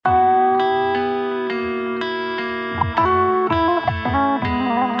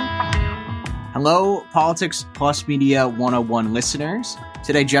Hello, Politics Plus Media 101 listeners.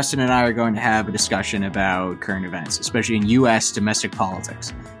 Today, Justin and I are going to have a discussion about current events, especially in U.S. domestic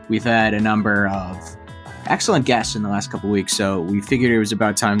politics. We've had a number of excellent guests in the last couple of weeks, so we figured it was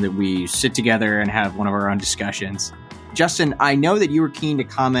about time that we sit together and have one of our own discussions. Justin, I know that you were keen to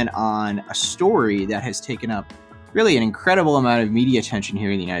comment on a story that has taken up really an incredible amount of media attention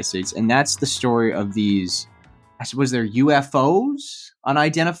here in the United States, and that's the story of these, I suppose they're UFOs?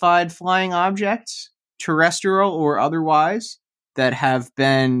 Unidentified flying objects, terrestrial or otherwise, that have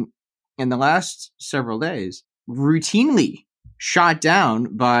been, in the last several days, routinely shot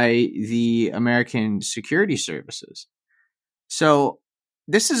down by the American security services. So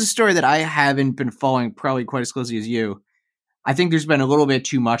this is a story that I haven't been following probably quite as closely as you. I think there's been a little bit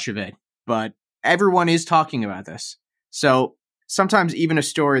too much of it, but everyone is talking about this. So sometimes even a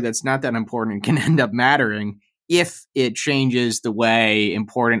story that's not that important can end up mattering if it changes the way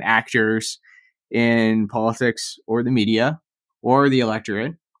important actors in politics or the media or the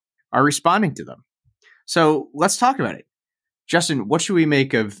electorate are responding to them. So let's talk about it. Justin, what should we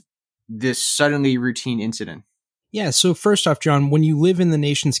make of this suddenly routine incident? Yeah, so first off, John, when you live in the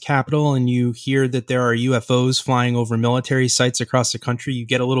nation's capital and you hear that there are UFOs flying over military sites across the country, you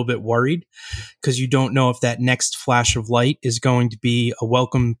get a little bit worried because you don't know if that next flash of light is going to be a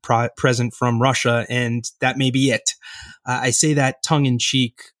welcome present from Russia, and that may be it. I say that tongue in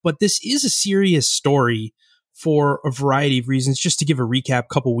cheek, but this is a serious story for a variety of reasons. Just to give a recap,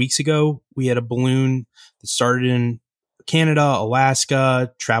 a couple weeks ago, we had a balloon that started in Canada,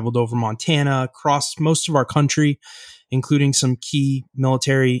 Alaska, traveled over Montana, crossed most of our country, including some key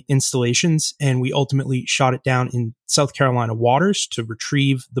military installations, and we ultimately shot it down in South Carolina waters to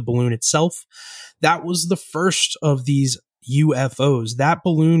retrieve the balloon itself. That was the first of these UFOs. That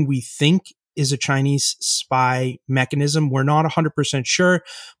balloon, we think, is a Chinese spy mechanism. We're not 100% sure,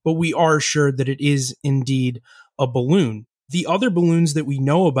 but we are sure that it is indeed a balloon. The other balloons that we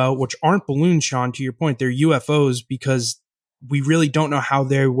know about, which aren't balloons, Sean, to your point, they're UFOs because we really don't know how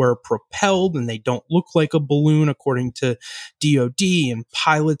they were propelled and they don't look like a balloon according to DOD and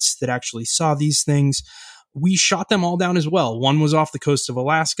pilots that actually saw these things. We shot them all down as well. One was off the coast of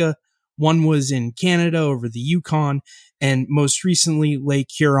Alaska. One was in Canada over the Yukon, and most recently Lake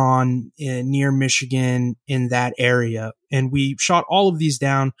Huron near Michigan in that area. And we shot all of these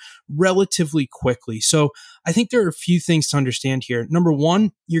down relatively quickly. So I think there are a few things to understand here. Number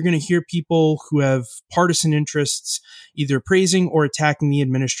one, you're going to hear people who have partisan interests either praising or attacking the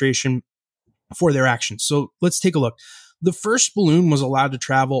administration for their actions. So let's take a look. The first balloon was allowed to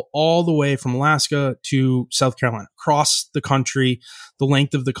travel all the way from Alaska to South Carolina, across the country, the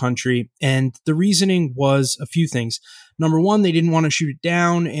length of the country. And the reasoning was a few things. Number one, they didn't want to shoot it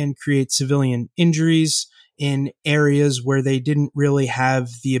down and create civilian injuries in areas where they didn't really have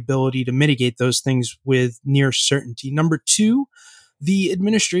the ability to mitigate those things with near certainty. Number two, the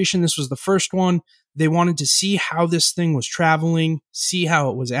administration, this was the first one, they wanted to see how this thing was traveling, see how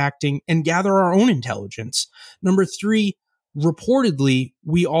it was acting, and gather our own intelligence. Number three, reportedly,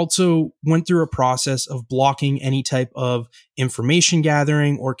 we also went through a process of blocking any type of information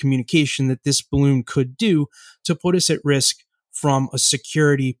gathering or communication that this balloon could do to put us at risk from a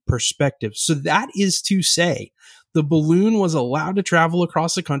security perspective. So that is to say, the balloon was allowed to travel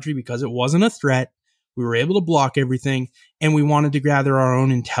across the country because it wasn't a threat. We were able to block everything, and we wanted to gather our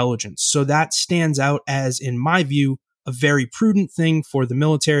own intelligence. So that stands out as, in my view, a very prudent thing for the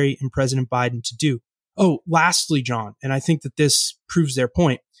military and President Biden to do. Oh, lastly, John, and I think that this proves their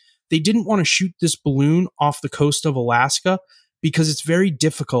point, they didn't want to shoot this balloon off the coast of Alaska because it's very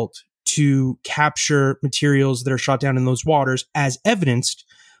difficult to capture materials that are shot down in those waters, as evidenced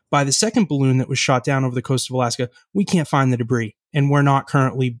by the second balloon that was shot down over the coast of Alaska. We can't find the debris, and we're not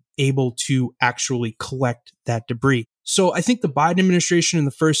currently able to actually collect that debris. So I think the Biden administration in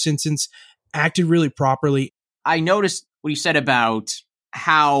the first instance acted really properly. I noticed what you said about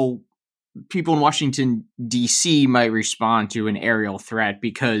how people in Washington, D.C. might respond to an aerial threat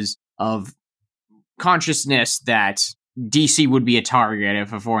because of consciousness that D.C. would be a target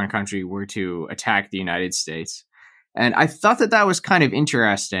if a foreign country were to attack the United States. And I thought that that was kind of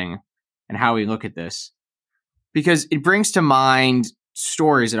interesting in how we look at this, because it brings to mind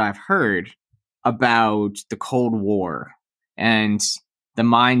stories that I've heard about the Cold War and the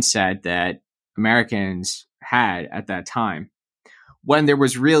mindset that Americans had at that time when there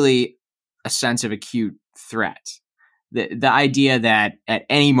was really a sense of acute threat. The idea that at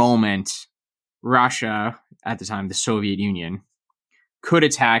any moment, Russia, at the time the Soviet Union, could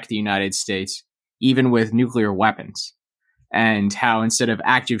attack the United States even with nuclear weapons, and how instead of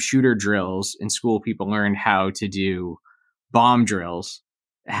active shooter drills in school, people learned how to do bomb drills,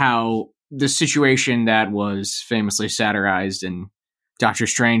 how the situation that was famously satirized in Dr.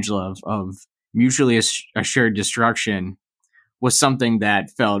 Strangelove of mutually assured destruction was something that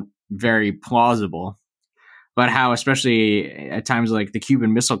felt very plausible. But how, especially at times like the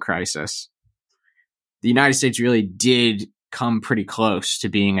Cuban Missile Crisis, the United States really did come pretty close to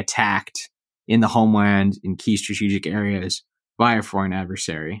being attacked in the homeland in key strategic areas by a foreign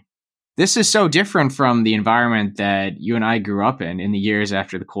adversary. This is so different from the environment that you and I grew up in the years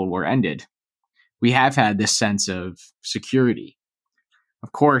after the Cold War ended. We have had this sense of security.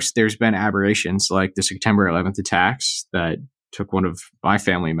 Of course, there's been aberrations like the September 11th attacks that took one of my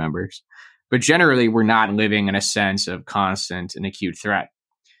family members. But generally, we're not living in a sense of constant and acute threat.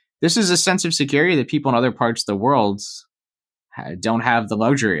 This is a sense of security that people in other parts of the world don't have the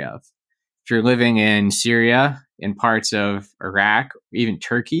luxury of. If you're living in Syria, in parts of Iraq, even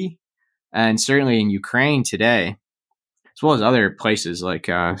Turkey, and certainly in Ukraine today, as well as other places like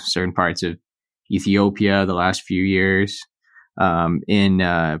certain parts of Ethiopia the last few years, in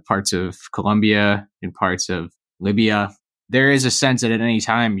parts of Colombia, in parts of Libya, there is a sense that at any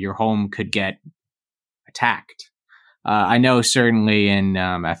time your home could get attacked. I know certainly in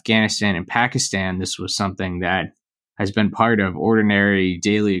Afghanistan and Pakistan, this was something that has been part of ordinary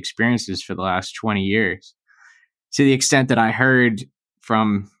daily experiences for the last 20 years. To the extent that I heard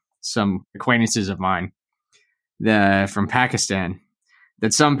from some acquaintances of mine from Pakistan,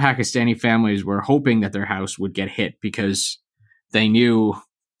 that some Pakistani families were hoping that their house would get hit because they knew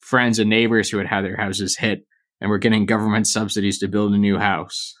friends and neighbors who had had their houses hit and were getting government subsidies to build a new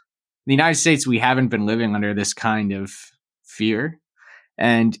house. In the United States, we haven't been living under this kind of fear.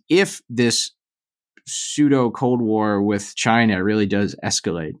 And if this pseudo-Cold War with China really does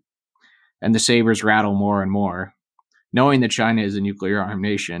escalate and the sabers rattle more and more, knowing that China is a nuclear-armed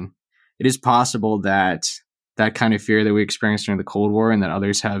nation, it is possible that that kind of fear that we experienced during the Cold War and that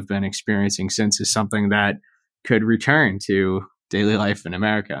others have been experiencing since is something that could return to daily life in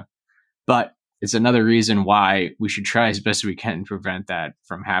America. But it's another reason why we should try as best we can to prevent that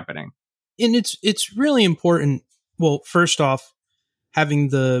from happening. And it's really important. Well, first off, having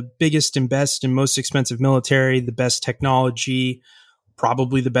the biggest and best and most expensive military, the best technology,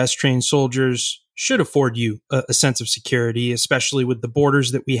 probably the best trained soldiers should afford you a sense of security, especially with the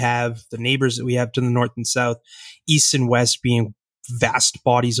borders that we have, the neighbors that we have to the north and south, east and west being vast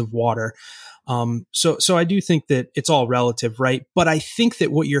bodies of water. So I do think that it's all relative, right? But I think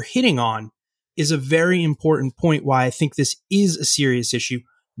that what you're hitting on is a very important point why I think this is a serious issue,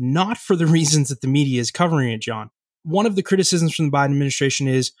 not for the reasons that the media is covering it, John. One of the criticisms from the Biden administration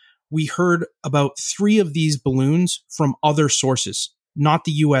is we heard about 3 of these balloons from other sources, not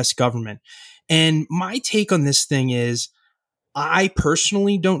the U.S. government. And my take on this thing is I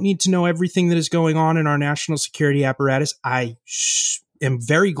personally don't need to know everything that is going on in our national security apparatus. I am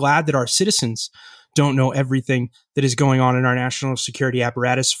very glad that our citizens don't know everything that is going on in our national security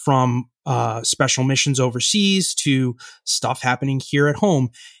apparatus, from special missions overseas to stuff happening here at home.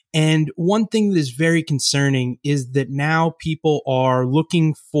 And one thing that is very concerning is that now people are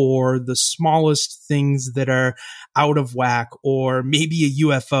looking for the smallest things that are out of whack, or maybe a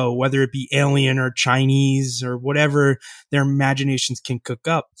UFO, whether it be alien or Chinese or whatever their imaginations can cook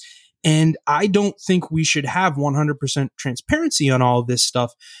up. And I don't think we should have 100% transparency on all of this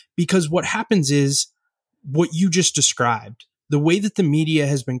stuff, because what happens is what you just described. The way that the media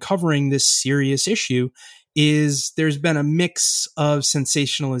has been covering this serious issue is there's been a mix of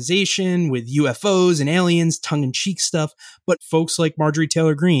sensationalization with UFOs and aliens, tongue-in-cheek stuff, but folks like Marjorie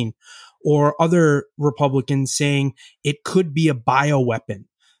Taylor Greene or other Republicans saying it could be a bioweapon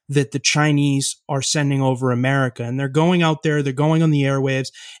that the Chinese are sending over America. And they're going out there, they're going on the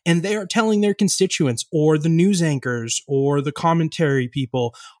airwaves, and they are telling their constituents, or the news anchors or the commentary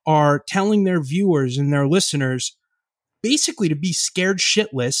people are telling their viewers and their listeners basically to be scared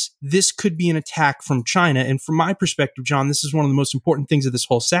shitless. This could be an attack from China. And from my perspective, John, this is one of the most important things of this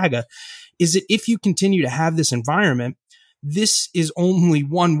whole saga, is that if you continue to have this environment, this is only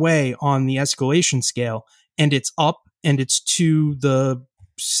one way on the escalation scale, and it's up, and it's to the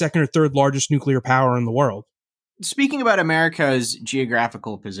second or third largest nuclear power in the world. Speaking about America's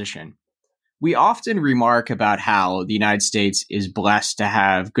geographical position, we often remark about how the United States is blessed to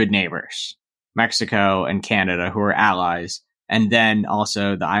have good neighbors, Mexico and Canada, who are allies, and then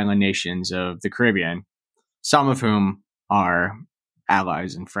also the island nations of the Caribbean, some of whom are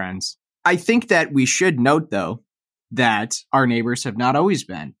allies and friends. I think that we should note, though, that our neighbors have not always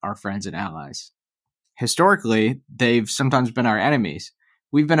been our friends and allies. Historically, they've sometimes been our enemies.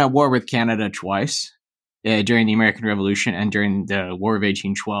 We've been at war with Canada twice, during the American Revolution and during the War of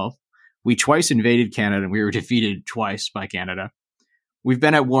 1812. We twice invaded Canada, and we were defeated twice by Canada. We've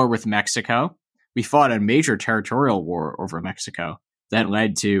been at war with Mexico. We fought a major territorial war over Mexico that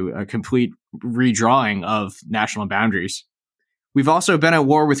led to a complete redrawing of national boundaries. We've also been at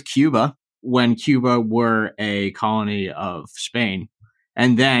war with Cuba when Cuba were a colony of Spain.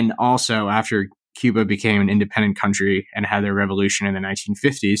 And then also after Cuba became an independent country and had their revolution in the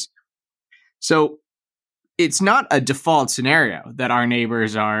 1950s. So it's not a default scenario that our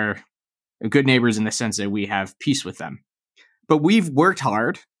neighbors are good neighbors in the sense that we have peace with them. But we've worked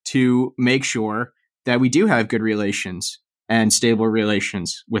hard to make sure that we do have good relations and stable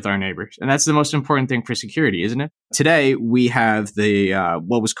relations with our neighbors. And that's the most important thing for security, isn't it? Today, we have the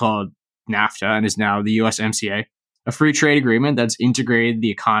what was called NAFTA and is now the USMCA, a free trade agreement that's integrated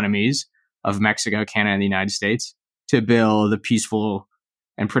the economies of Mexico, Canada, and the United States to build a peaceful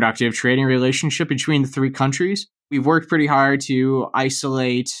and productive trading relationship between the three countries. We've worked pretty hard to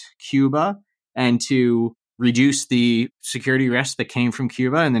isolate Cuba and to reduce the security risks that came from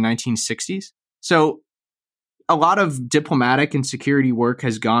Cuba in the 1960s. So a lot of diplomatic and security work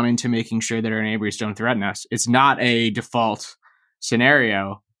has gone into making sure that our neighbors don't threaten us. It's not a default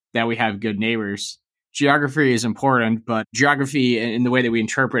scenario that we have good neighbors. Geography is important, but geography in the way that we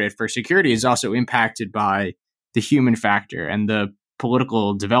interpret it for security is also impacted by the human factor and the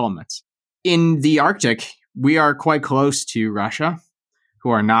political developments. In the Arctic, we are quite close to Russia,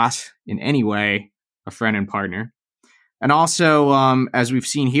 who are not in any way a friend and partner. And also, as we've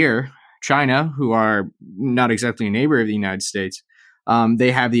seen here, China, who are not exactly a neighbor of the United States,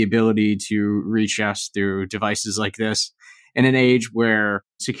 they have the ability to reach us through devices like this. In an age where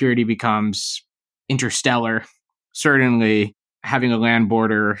security becomes interstellar, certainly having a land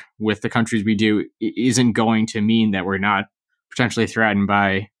border with the countries we do isn't going to mean that we're not potentially threatened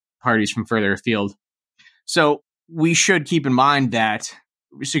by parties from further afield. So we should keep in mind that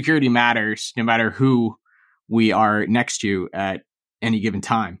security matters no matter who we are next to at any given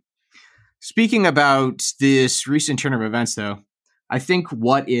time. Speaking about this recent turn of events, though, I think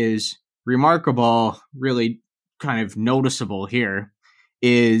what is remarkable, really kind of noticeable here,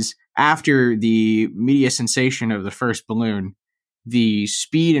 is after the media sensation of the first balloon, the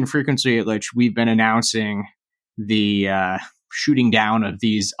speed and frequency at which we've been announcing the shooting down of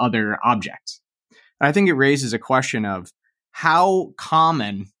these other objects. And I think it raises a question of how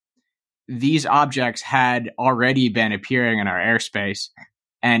common these objects had already been appearing in our airspace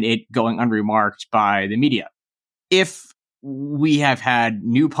and it going unremarked by the media. If we have had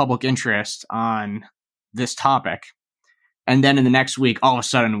new public interest on this topic, and then in the next week, all of a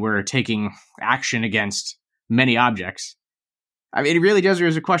sudden, we're taking action against many objects, I mean, it really does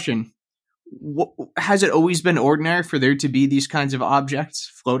raise a question. Has it always been ordinary for there to be these kinds of objects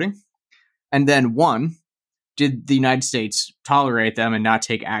floating? And then one, did the United States tolerate them and not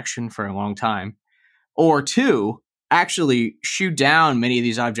take action for a long time? Or two, actually shoot down many of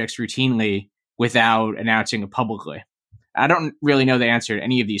these objects routinely without announcing it publicly? I don't really know the answer to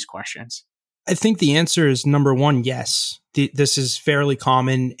any of these questions. I think the answer is number one, yes. This is fairly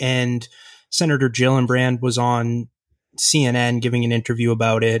common, and Senator Gillibrand was on CNN giving an interview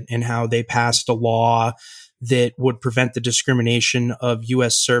about it and how they passed a law that would prevent the discrimination of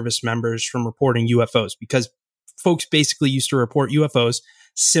U.S. service members from reporting UFOs, because folks basically used to report UFOs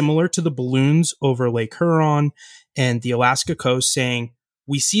similar to the balloons over Lake Huron and the Alaska coast, saying,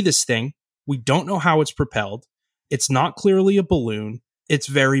 we see this thing, we don't know how it's propelled, it's not clearly a balloon, it's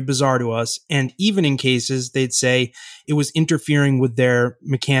very bizarre to us. And even in cases, they'd say it was interfering with their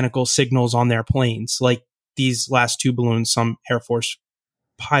mechanical signals on their planes. Like these last two balloons, some Air Force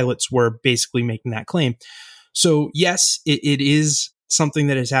pilots were basically making that claim. So yes, it is something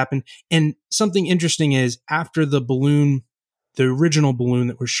that has happened. And something interesting is after the balloon, the original balloon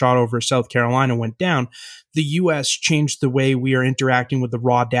that was shot over South Carolina went down, the U.S. changed the way we are interacting with the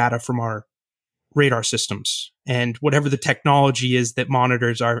raw data from our radar systems and whatever the technology is that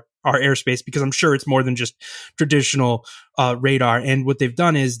monitors our airspace, because I'm sure it's more than just traditional radar. And what they've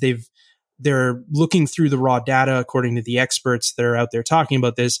done is they're looking through the raw data, according to the experts that are out there talking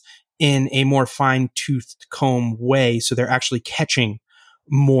about this, in a more fine-toothed comb way. So they're actually catching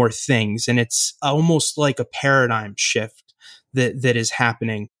more things. And it's almost like a paradigm shift that is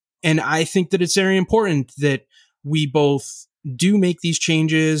happening. And I think that it's very important that we both do make these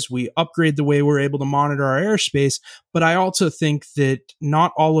changes, we upgrade the way we're able to monitor our airspace, but I also think that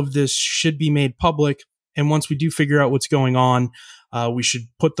not all of this should be made public. And once we do figure out what's going on, we should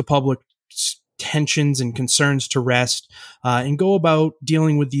put the public tensions and concerns to rest and go about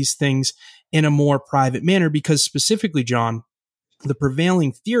dealing with these things in a more private manner, because specifically, John, the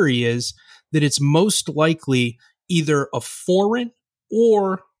prevailing theory is that it's most likely either a foreign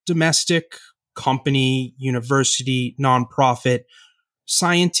or domestic company, university, nonprofit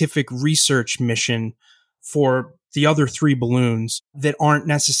scientific research mission for the other 3 balloons that aren't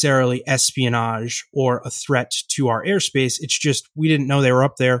necessarily espionage or a threat to our airspace. It's just we didn't know they were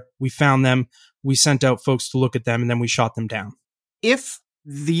up there. We found them. We sent out folks to look at them, and then we shot them down. If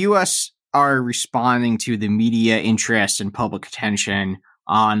the U.S. are responding to the media interest and public attention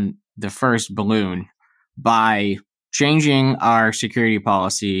on the first balloon by changing our security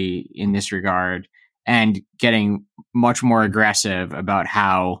policy in this regard and getting much more aggressive about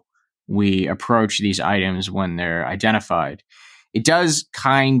how we approach these items when they're identified, it does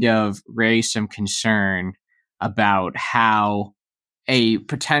kind of raise some concern about how a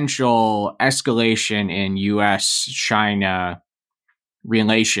potential escalation in U.S.-China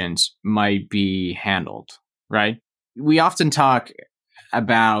relations might be handled, right? We often talk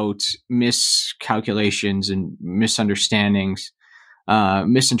about miscalculations and misunderstandings,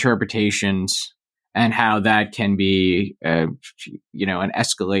 misinterpretations, and how that can be, an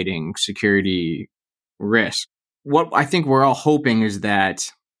escalating security risk. What I think we're all hoping is that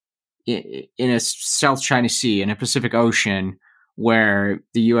in a South China Sea, in a Pacific Ocean, where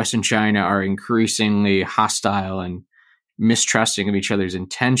the U.S. and China are increasingly hostile and mistrusting of each other's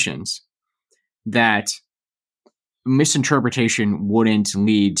intentions, that misinterpretation wouldn't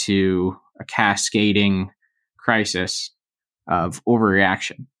lead to a cascading crisis of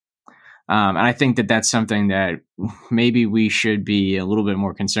overreaction. And I think that that's something that maybe we should be a little bit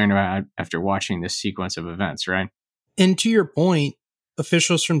more concerned about after watching this sequence of events, right? And to your point,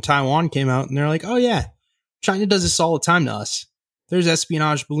 officials from Taiwan came out and they're like, oh yeah, China does this all the time to us. There's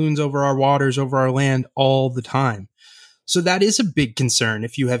espionage balloons over our waters, over our land all the time. So that is a big concern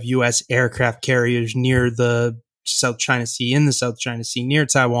if you have U.S. aircraft carriers near the South China Sea, in the South China Sea, near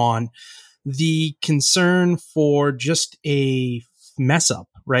Taiwan. The concern for just a mess up,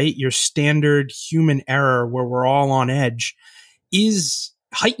 right? Your standard human error where we're all on edge is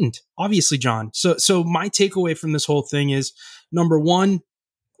heightened, obviously, John. So my takeaway from this whole thing is, number one,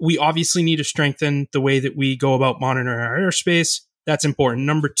 we obviously need to strengthen the way that we go about monitoring our airspace. That's important.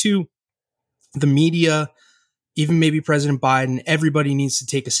 Number two, the media, even maybe President Biden, everybody needs to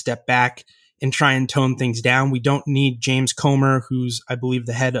take a step back and try and tone things down. We don't need James Comer, who's, I believe,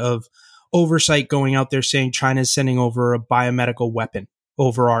 the head of oversight, going out there saying China is sending over a biomedical weapon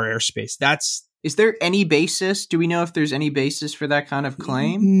over our airspace. Is there any basis? Do we know if there's any basis for that kind of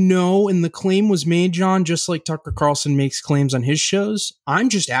claim? No, and the claim was made, John, just like Tucker Carlson makes claims on his shows. I'm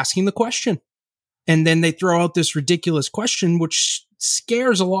just asking the question. And then they throw out this ridiculous question, which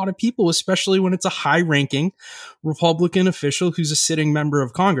scares a lot of people, especially when it's a high-ranking Republican official who's a sitting member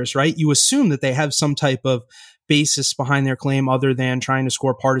of Congress, right? You assume that they have some type of basis behind their claim other than trying to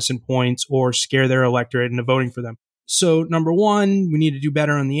score partisan points or scare their electorate into voting for them. So, number one, we need to do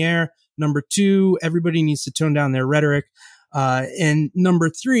better on the air. Number two, everybody needs to tone down their rhetoric. And number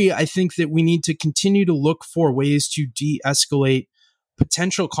three, I think that we need to continue to look for ways to de-escalate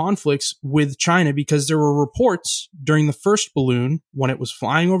potential conflicts with China, because there were reports during the first balloon when it was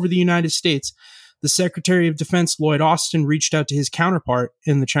flying over the United States. The Secretary of Defense, Lloyd Austin, reached out to his counterpart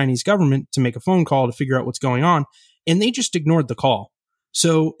in the Chinese government to make a phone call to figure out what's going on, and they just ignored the call.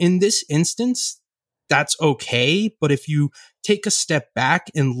 So in this instance, that's okay. But if you take a step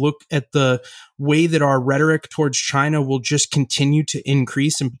back and look at the way that our rhetoric towards China will just continue to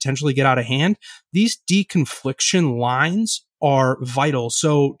increase and potentially get out of hand, these deconfliction lines are vital.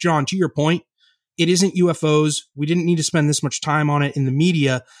 So, John, to your point, it isn't UFOs. We didn't need to spend this much time on it in the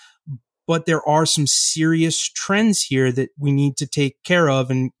media, but there are some serious trends here that we need to take care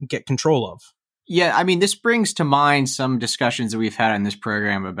of and get control of. Yeah, I mean, this brings to mind some discussions that we've had on this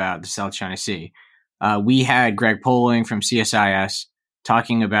program about the South China Sea. We had Greg Poling from CSIS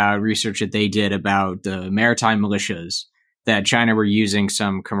talking about research that they did about the maritime militias, that China were using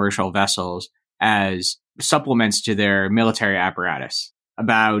some commercial vessels as supplements to their military apparatus,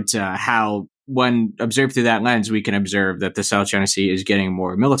 about how, when observed through that lens, we can observe that the South China Sea is getting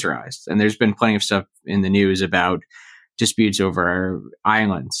more militarized. And there's been plenty of stuff in the news about disputes over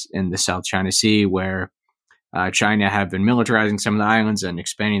islands in the South China Sea, where China have been militarizing some of the islands and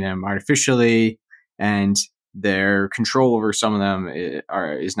expanding them artificially, and their control over some of them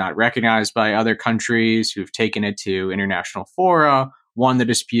is not recognized by other countries who've taken it to international fora, won the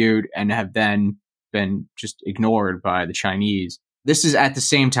dispute, and have then been just ignored by the Chinese. This is at the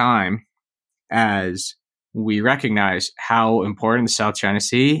same time as we recognize how important the South China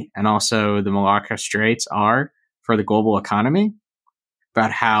Sea and also the Malacca Straits are for the global economy,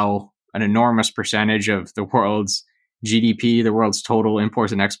 about how an enormous percentage of the world's GDP, the world's total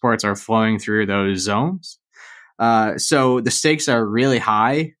imports and exports, are flowing through those zones. So the stakes are really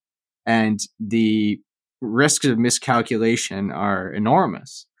high, and the risks of miscalculation are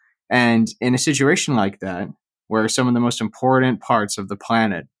enormous. And in a situation like that, where some of the most important parts of the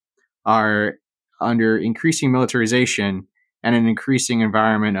planet are under increasing militarization and an increasing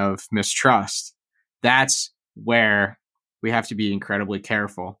environment of mistrust, that's where we have to be incredibly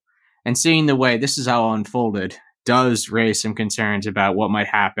careful. And seeing the way this is all unfolded does raise some concerns about what might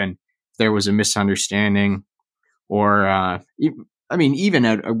happen if there was a misunderstanding or, even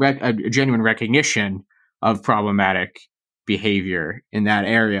a genuine recognition of problematic behavior in that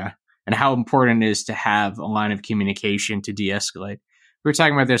area, and how important it is to have a line of communication to de-escalate. We were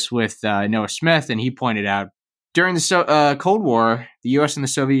talking about this with Noah Smith, and he pointed out during the Cold War, the U.S. and the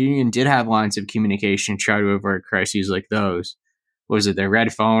Soviet Union did have lines of communication to try to avert crises like those. Was it the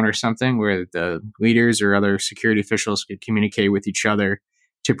red phone or something, where the leaders or other security officials could communicate with each other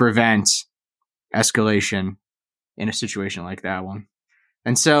to prevent escalation in a situation like that one?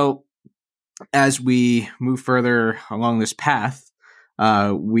 And so as we move further along this path,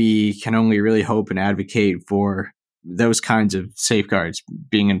 we can only really hope and advocate for those kinds of safeguards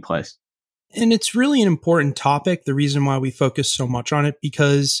being in place. And it's really an important topic, the reason why we focus so much on it,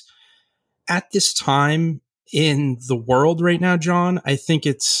 because at this time in the world right now, John, I think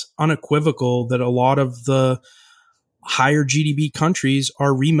it's unequivocal that a lot of the higher GDP countries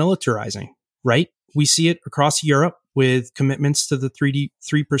are remilitarizing, right? We see it across Europe with commitments to the 3%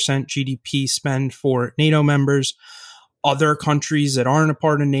 GDP spend for NATO members. Other countries that aren't a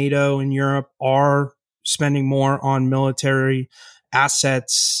part of NATO in Europe are spending more on military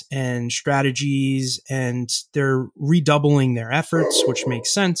assets and strategies, and they're redoubling their efforts, which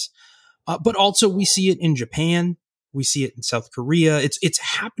makes sense. But also we see it in Japan. We see it in South Korea. It's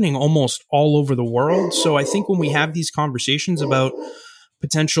happening almost all over the world. So I think when we have these conversations about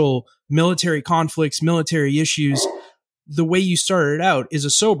potential military conflicts, military issues, the way you started out is a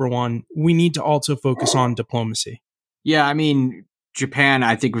sober one. We need to also focus on diplomacy. Yeah, I mean, Japan,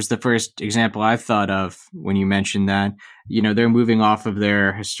 I think, was the first example I thought of when you mentioned that. You know, they're moving off of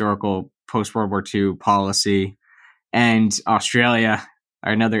their historical post-World War II policy. And Australia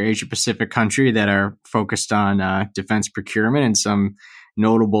are another Asia-Pacific country that are focused on defense procurement in some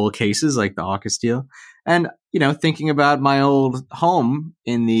notable cases like the AUKUS deal. And, you know, thinking about my old home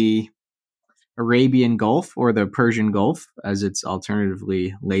in the Arabian Gulf, or the Persian Gulf, as it's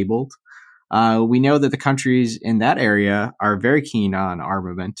alternatively labeled, we know that the countries in that area are very keen on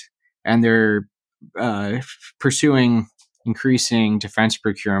armament, and they're pursuing increasing defense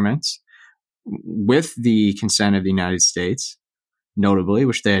procurements with the consent of the United States, notably,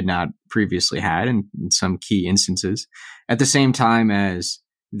 which they had not previously had in some key instances, at the same time as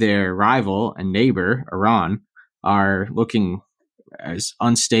their rival and neighbor, Iran, are looking as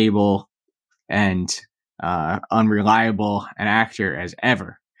unstable and unreliable an actor as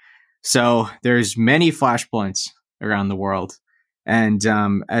ever. So there's many flashpoints around the world. And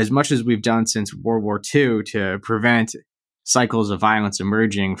as much as we've done since World War II to prevent cycles of violence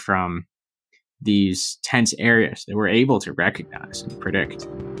emerging from these tense areas that we're able to recognize and predict,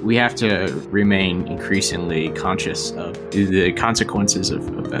 we have to remain increasingly conscious of the consequences of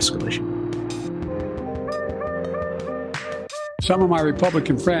escalation. Some of my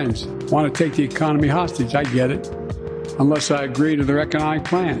Republican friends want to take the economy hostage. I get it, unless I agree to their economic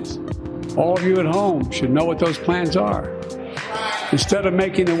plans. All of you at home should know what those plans are. Instead of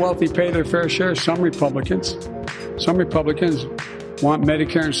making the wealthy pay their fair share, some Republicans want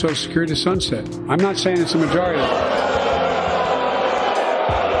Medicare and Social Security to sunset. I'm not saying it's a majority.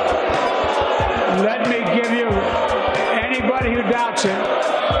 Let me give you, anybody who doubts it,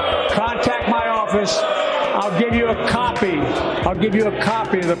 contact my office. I'll give you a copy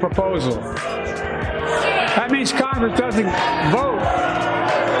of the proposal. That means Congress doesn't vote.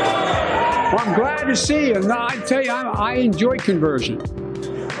 Well, I'm glad to see you. No, I tell you, I enjoy conversion.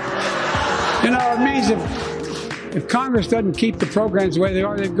 You know, it means if Congress doesn't keep the programs the way they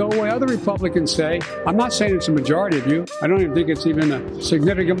are, they go away. Other Republicans say, I'm not saying it's a majority of you. I don't even think it's even a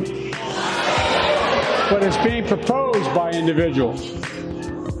significant, but it's being proposed by individuals.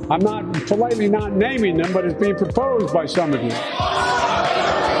 I'm not politely not naming them, but it's being proposed by some of you.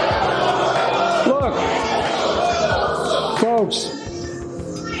 Look, folks,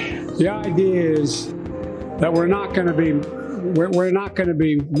 the idea is that we're not going to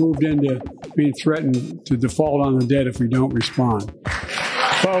be moved into being threatened to default on the debt if we don't respond.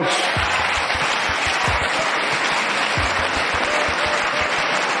 Folks,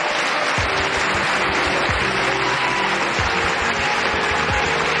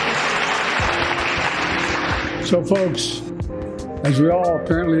 as we all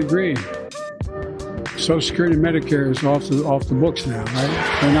apparently agree, Social Security and Medicare is off the books now,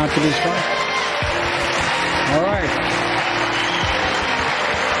 right? They're not to be responsible. All right.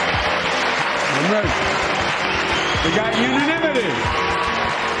 I'm ready. We got unanimity.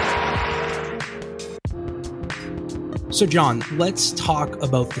 So, John, let's talk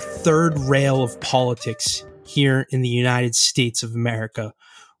about the third rail of politics here in the United States of America,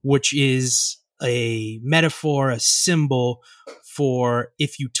 which is a metaphor, a symbol for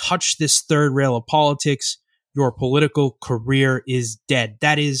if you touch this third rail of politics, your political career is dead.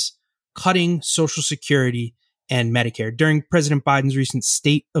 That is cutting Social Security and Medicare. During President Biden's recent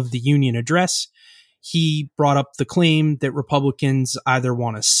State of the Union address, he brought up the claim that Republicans either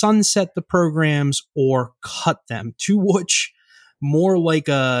want to sunset the programs or cut them, to which, more like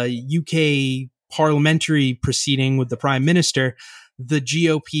a UK parliamentary proceeding with the Prime Minister, the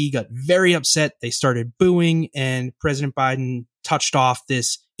GOP got very upset. They started booing, and President Biden touched off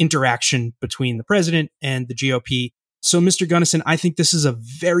this interaction between the president and the GOP. So, Mr. Gunnison, I think this is a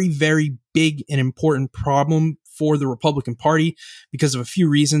very, very big and important problem for the Republican Party because of a few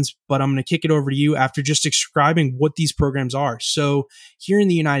reasons, but I'm going to kick it over to you after just describing what these programs are. So here in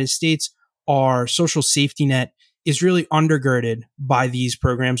the United States, our social safety net is really undergirded by these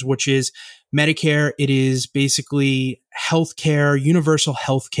programs, which is Medicare. It is basically healthcare, universal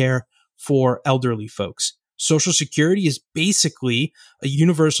healthcare for elderly folks. Social Security is basically a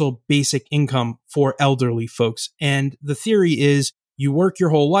universal basic income for elderly folks. And the theory is you work your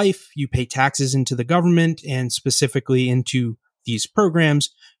whole life, you pay taxes into the government and specifically into these programs.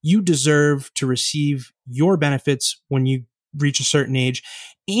 You deserve to receive your benefits when you reach a certain age.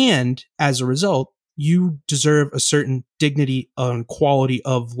 And as a result, you deserve a certain dignity and quality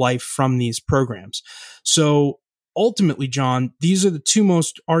of life from these programs. So ultimately, John, these are the two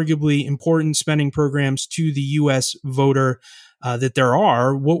most arguably important spending programs to the U.S. voter that there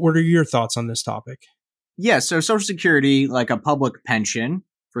are. What are your thoughts on this topic? Yeah, so Social Security, like a public pension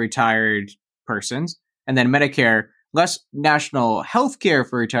for retired persons, and then Medicare, less national health care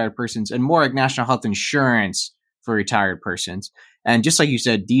for retired persons and more like national health insurance for retired persons. And just like you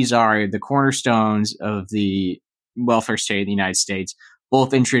said, these are the cornerstones of the welfare state of the United States,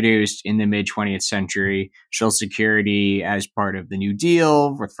 both introduced in the mid-20th century. Social Security as part of the New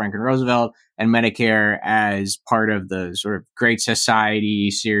Deal with Franklin Roosevelt, and Medicare as part of the sort of Great Society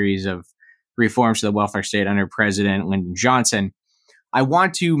series of reforms to the welfare state under President Lyndon Johnson. I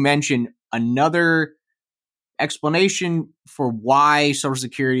want to mention another explanation for why Social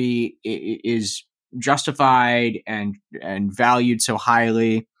Security is justified and valued so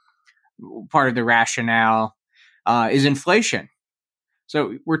highly. Part of the rationale is inflation.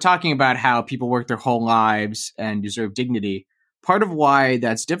 So we're talking about how people work their whole lives and deserve dignity. Part of why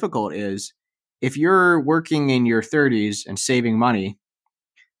that's difficult is if you're working in your 30s and saving money,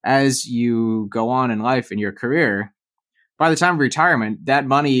 as you go on in life in your career, by the time of retirement, that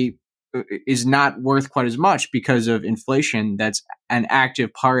money is not worth quite as much because of inflation. That's an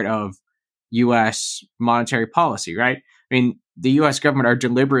active part of U.S. monetary policy, right? I mean, the U.S. government are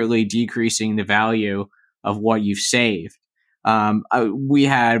deliberately decreasing the value of what you've saved. We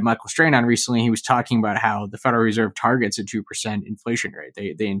had Michael Strain on recently. He was talking about how the Federal Reserve targets a 2% inflation rate.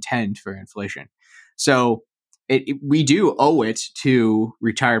 They intend for inflation. So we do owe it to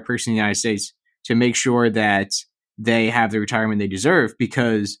retired persons in the United States to make sure that they have the retirement they deserve,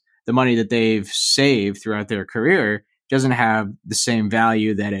 because the money that they've saved throughout their career doesn't have the same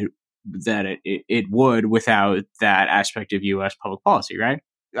value that it would without that aspect of U.S. public policy, right?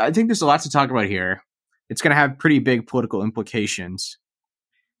 I think there's a lot to talk about here. It's going to have pretty big political implications,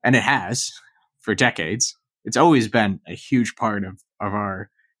 and it has for decades. It's always been a huge part of our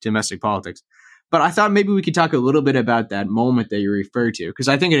domestic politics. But I thought maybe we could talk a little bit about that moment that you referred to, because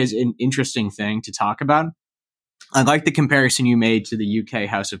I think it is an interesting thing to talk about. I like the comparison you made to the UK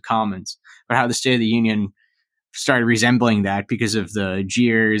House of Commons, about how the State of the Union started resembling that because of the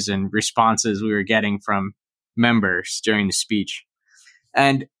jeers and responses we were getting from members during the speech.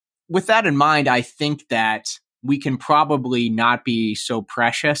 And with that in mind, I think that we can probably not be so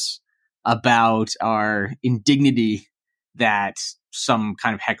precious about our indignity that some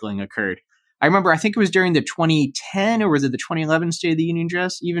kind of heckling occurred. I remember, I think it was during the 2010 or was it the 2011 State of the Union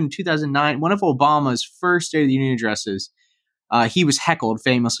address, even 2009, one of Obama's first State of the Union addresses, he was heckled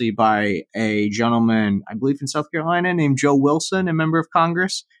famously by a gentleman, I believe in South Carolina, named Joe Wilson, a member of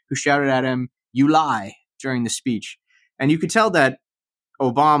Congress, who shouted at him, "You lie," during the speech. And you could tell that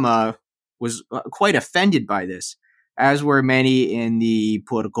Obama was quite offended by this, as were many in the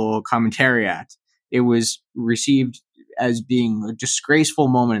political commentariat. It was received as being a disgraceful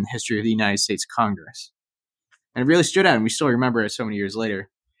moment in the history of the United States Congress. And it really stood out, and we still remember it so many years later.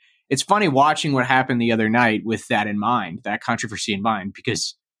 It's funny watching what happened the other night with that in mind, that controversy in mind,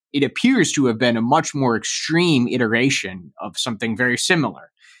 because it appears to have been a much more extreme iteration of something very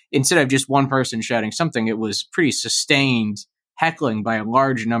similar. Instead of just one person shouting something, it was pretty sustained heckling by a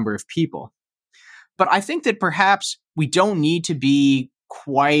large number of people. But I think that perhaps we don't need to be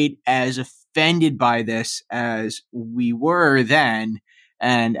quite as offended by this as we were then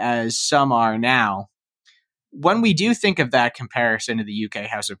and as some are now. When we do think of that comparison to the UK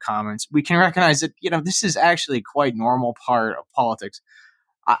House of Commons, we can recognize that, this is actually quite normal part of politics.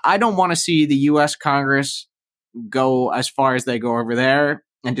 I don't want to see the US Congress go as far as they go over there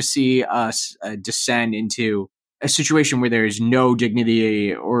and to see us descend into a situation where there is no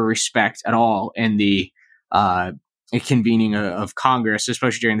dignity or respect at all in the convening of Congress,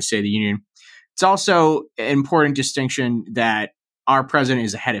 especially during the State of the Union. It's also an important distinction that our president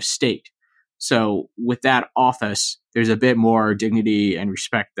is a head of state. So with that office, there's a bit more dignity and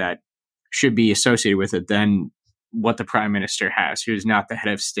respect that should be associated with it than what the prime minister has, who is not the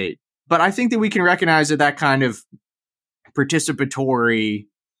head of state. But I think that we can recognize that kind of participatory,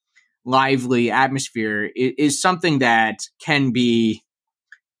 lively atmosphere is something that can be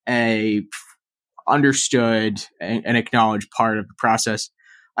a understood and acknowledged part of the process.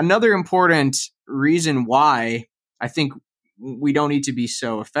 Another important reason why I think we don't need to be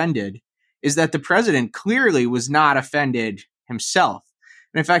so offended is that the president clearly was not offended himself.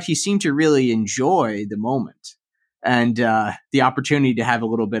 And in fact, he seemed to really enjoy the moment and the opportunity to have a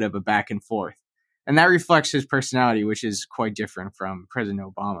little bit of a back and forth. And that reflects his personality, which is quite different from President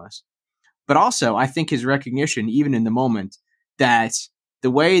Obama's. But also, I think his recognition, even in the moment, that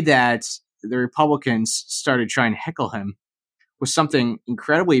the way that the Republicans started trying to heckle him was something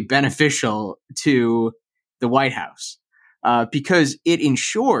incredibly beneficial to the White House. Because it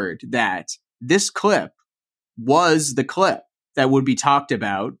ensured that this clip was the clip that would be talked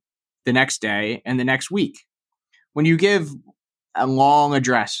about the next day and the next week. When you give a long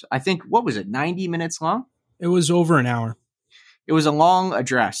address, I think, 90 minutes long? It was over an hour. It was a long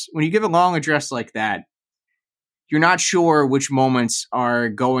address. When you give a long address like that, you're not sure which moments are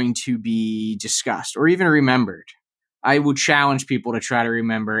going to be discussed or even remembered. I would challenge people to try to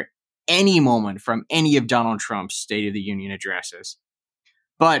remember any moment from any of Donald Trump's State of the Union addresses.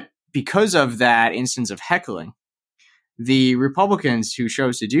 But because of that instance of heckling, the Republicans who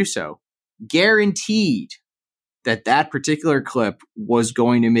chose to do so guaranteed that that particular clip was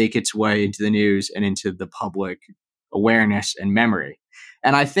going to make its way into the news and into the public awareness and memory.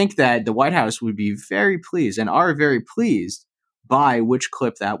 And I think that the White House would be very pleased and are very pleased by which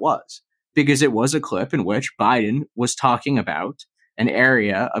clip that was, because it was a clip in which Biden was talking about an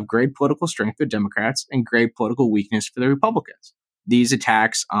area of great political strength for Democrats and great political weakness for the Republicans. These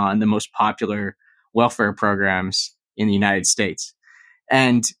attacks on the most popular welfare programs in the United States.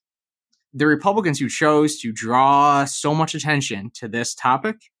 And the Republicans who chose to draw so much attention to this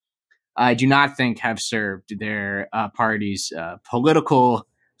topic, I do not think have served their party's political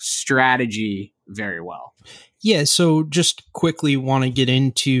strategy very well. Yeah, so just quickly want to get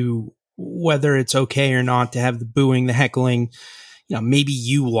into whether it's okay or not to have the booing, the heckling. Maybe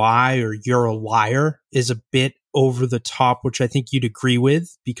you lie or you're a liar is a bit over the top, which I think you'd agree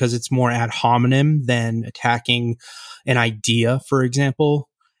with because it's more ad hominem than attacking an idea, for example.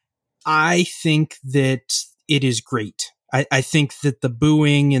 I think that it is great. I think that the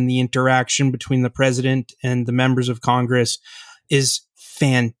booing and the interaction between the president and the members of Congress is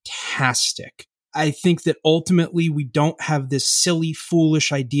fantastic. I think that ultimately we don't have this silly,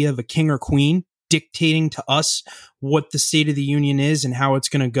 foolish idea of a king or queen dictating to us what the State of the Union is and how it's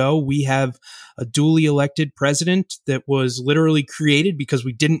going to go. We have a duly elected president that was literally created because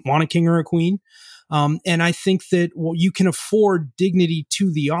we didn't want a king or a queen. And I think that you can afford dignity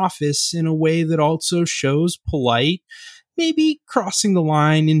to the office in a way that also shows polite, maybe crossing the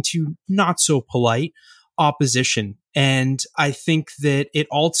line into not so polite opposition. And I think that it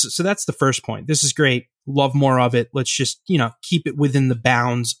also, so that's the first point. This is great. Love more of it. Let's just, keep it within the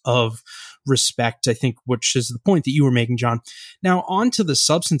bounds of respect, I think, which is the point that you were making, John. Now, on to the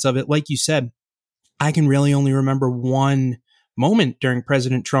substance of it. Like you said, I can really only remember one moment during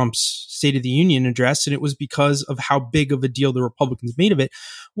President Trump's State of the Union address, and it was because of how big of a deal the Republicans made of it,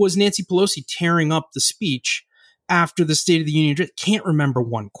 was Nancy Pelosi tearing up the speech after the State of the Union address. Can't remember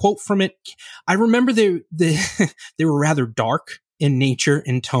one quote from it. I remember they were rather dark in nature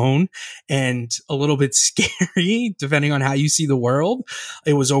and tone and a little bit scary, depending on how you see the world.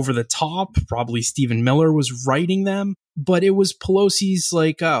 It was over the top. Probably Stephen Miller was writing them, but it was Pelosi's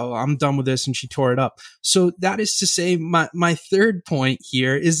like, oh, I'm done with this. And she tore it up. So that is to say, my third point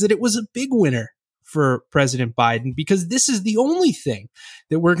here is that it was a big winner for President Biden, because this is the only thing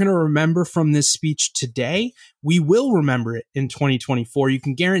that we're going to remember from this speech today. We will remember it in 2024. You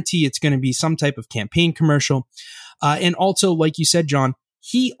can guarantee it's going to be some type of campaign commercial. And also, like you said, John,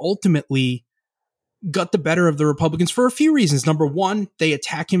 he ultimately got the better of the Republicans for a few reasons. Number one, they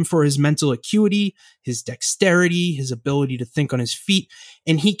attack him for his mental acuity, his dexterity, his ability to think on his feet.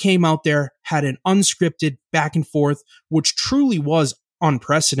 And he came out there, had an unscripted back and forth, which truly was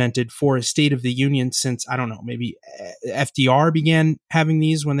unprecedented for a State of the Union since, I don't know, maybe FDR began having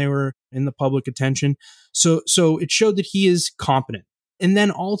these when they were in the public attention. So it showed that he is competent. And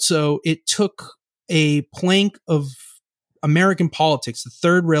then also it took a plank of American politics, the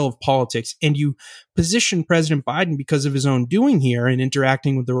third rail of politics, and you position President Biden, because of his own doing here and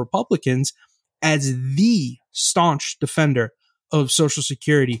interacting with the Republicans, as the staunch defender of Social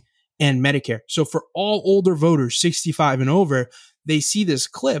Security and Medicare. So for all older voters, 65 and over, they see this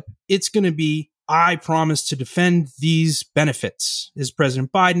clip, it's going to be, I promise to defend these benefits as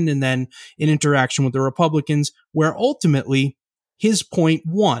President Biden, and then in interaction with the Republicans, where ultimately his point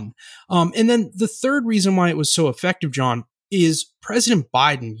won. And then the third reason why it was so effective, John, is President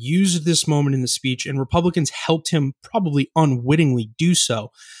Biden used this moment in the speech, and Republicans helped him probably unwittingly do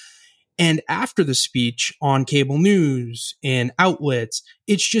so. And after the speech on cable news and outlets,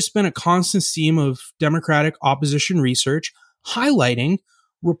 it's just been a constant theme of Democratic opposition research highlighting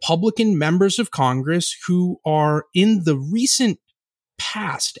Republican members of Congress who are in the recent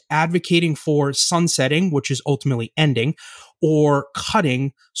past advocating for sunsetting, which is ultimately ending, or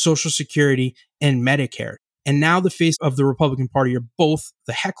cutting Social Security and Medicare. And now the face of the Republican Party are both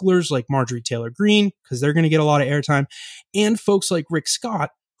the hecklers like Marjorie Taylor Greene, because they're going to get a lot of airtime, and folks like Rick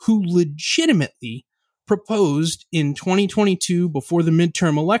Scott, who legitimately proposed in 2022 before the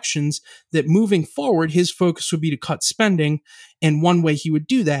midterm elections that moving forward, his focus would be to cut spending. And one way he would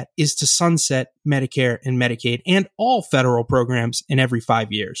do that is to sunset Medicare and Medicaid and all federal programs in every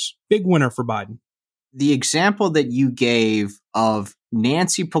 5 years. Big winner for Biden. The example that you gave of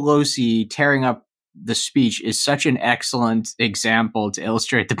Nancy Pelosi tearing up the speech is such an excellent example to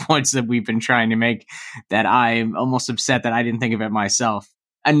illustrate the points that we've been trying to make, that I'm almost upset that I didn't think of it myself.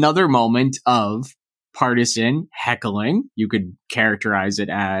 Another moment of partisan heckling, you could characterize it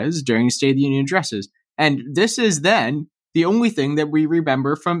as, during the State of the Union addresses. And this is then the only thing that we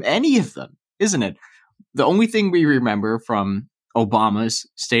remember from any of them, isn't it? The only thing we remember from Obama's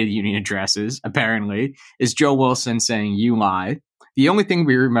State of the Union addresses, apparently, is Joe Wilson saying, "You lie." The only thing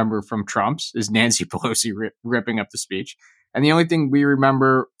we remember from Trump's is Nancy Pelosi ripping up the speech. And the only thing we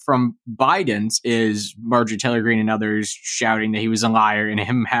remember from Biden's is Marjorie Taylor Greene and others shouting that he was a liar and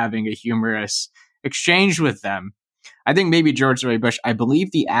him having a humorous exchange with them. I think maybe George W. Bush, I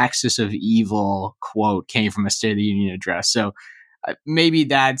believe the axis of evil quote came from a State of the Union address. So maybe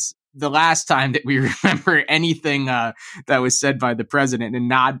that's the last time that we remember anything that was said by the president and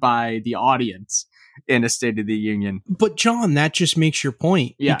not by the audience in a State of the Union. But John, that just makes your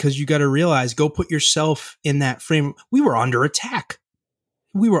point, because you got to realize, go put yourself in that frame. We were under attack.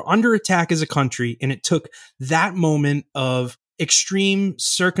 We were under attack as a country, and it took that moment of extreme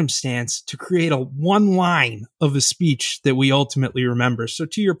circumstance to create a one line of a speech that we ultimately remember. So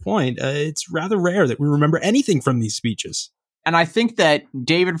to your point, it's rather rare that we remember anything from these speeches. And I think that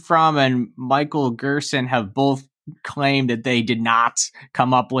David Frum and Michael Gerson have both claimed that they did not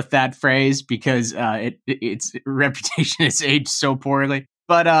come up with that phrase because its reputation has aged so poorly.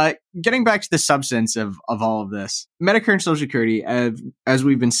 But getting back to the substance of all of this, Medicare and Social Security, as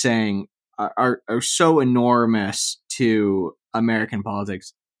we've been saying, are so enormous to American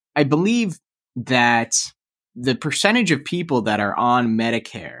politics. I believe that the percentage of people that are on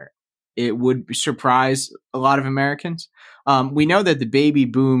Medicare, it would surprise a lot of Americans. We know that the baby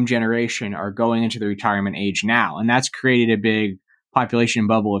boom generation are going into the retirement age now, and that's created a big population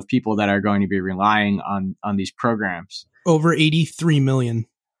bubble of people that are going to be relying on these programs. Over 83 million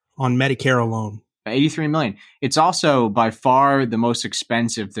on Medicare alone. 83 million. It's also by far the most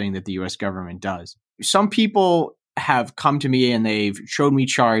expensive thing that the U.S. government does. Some people have come to me and they've showed me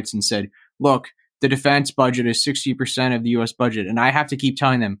charts and said, look, the defense budget is 60% of the U.S. budget. And I have to keep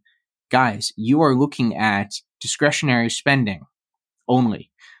telling them, guys, you are looking at discretionary spending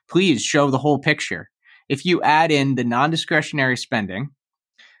only. Please show the whole picture. If you add in the non-discretionary spending,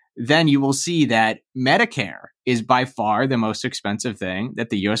 then you will see that Medicare is by far the most expensive thing that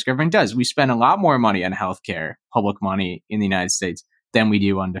the U.S. government does. We spend a lot more money on healthcare, public money in the United States than we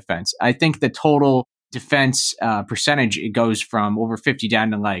do on defense. I think the total defense percentage, it goes from over 50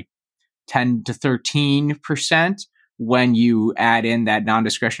 down to like 10 to 13% when you add in that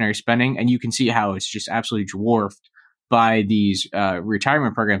non-discretionary spending. And you can see how it's just absolutely dwarfed by these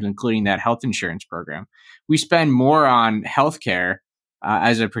retirement programs, including that health insurance program. We spend more on healthcare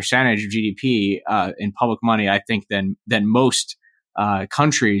as a percentage of GDP in public money, I think, than most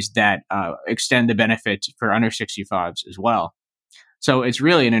countries that extend the benefit for under 65s as well. So it's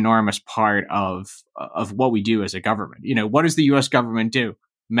really an enormous part of what we do as a government. What does the U.S. government do?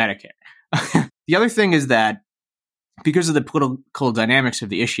 Medicare. The other thing is that because of the political dynamics of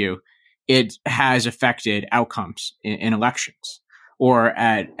the issue, it has affected outcomes in elections, or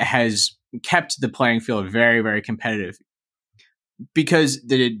has kept the playing field very, very competitive. Because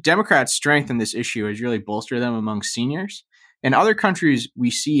the Democrats' strength in this issue has really bolstered them among seniors. In other countries,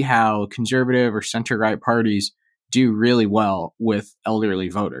 we see how conservative or center-right parties do really well with elderly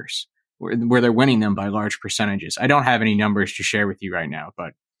voters, where they're winning them by large percentages. I don't have any numbers to share with you right now,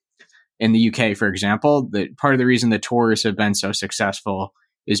 but in the UK, for example, part of the reason the Tories have been so successful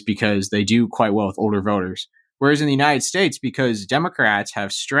is because they do quite well with older voters. Whereas in the United States, because Democrats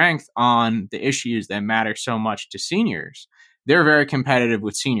have strength on the issues that matter so much to seniors, they're very competitive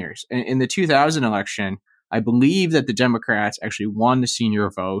with seniors. In the 2000 election, I believe that the Democrats actually won the senior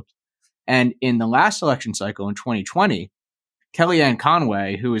vote. And in the last election cycle in 2020, Kellyanne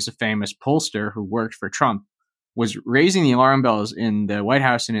Conway, who is a famous pollster who worked for Trump, was raising the alarm bells in the White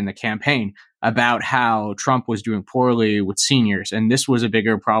House and in the campaign about how Trump was doing poorly with seniors. And this was a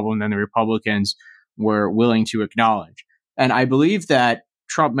bigger problem than the Republicans were willing to acknowledge. And I believe that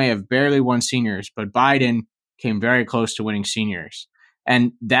Trump may have barely won seniors, but Biden came very close to winning seniors.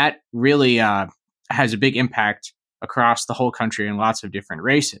 And that really has a big impact across the whole country in lots of different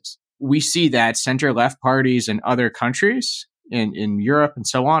races. We see that center-left parties in other countries, in Europe and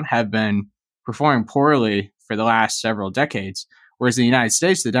so on, have been performing poorly for the last several decades, whereas in the United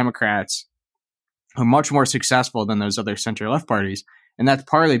States, the Democrats are much more successful than those other center-left parties. And that's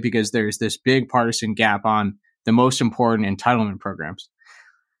partly because there's this big partisan gap on the most important entitlement programs.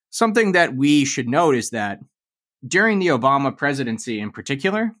 Something that we should note is that during the Obama presidency in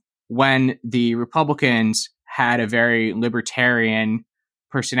particular, when the Republicans had a very libertarian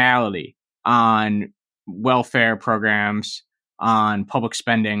personality on welfare programs, on public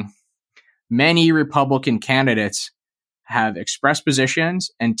spending, many Republican candidates have expressed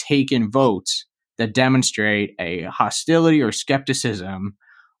positions and taken votes that demonstrate a hostility or skepticism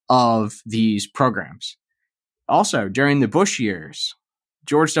of these programs. Also, during the Bush years,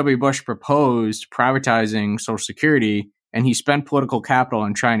 George W. Bush proposed privatizing Social Security, and he spent political capital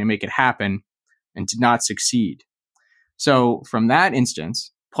in trying to make it happen and did not succeed. So from that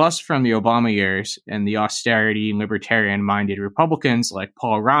instance, plus from the Obama years and the austerity, libertarian-minded Republicans like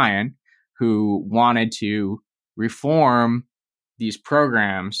Paul Ryan, who wanted to reform these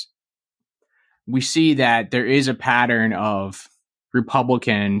programs, we see that there is a pattern of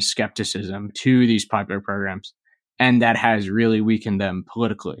Republican skepticism to these popular programs, and that has really weakened them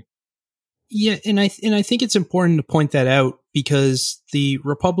politically. Yeah, and I think it's important to point that out because the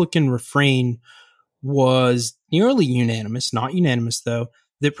Republican refrain was nearly unanimous, not unanimous though,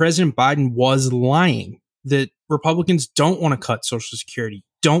 that President Biden was lying, that Republicans don't want to cut Social Security,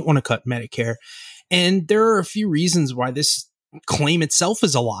 don't want to cut Medicare. And there are a few reasons why this claim itself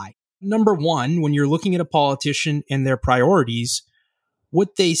is a lie. Number one, when you're looking at a politician and their priorities,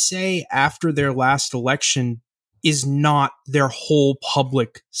 what they say after their last election is not their whole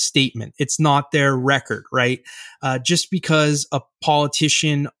public statement. It's not their record, right? Just because a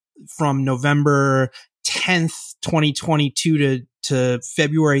politician from November 10th, 2022 to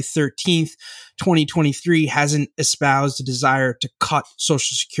February 13th, 2023 hasn't espoused a desire to cut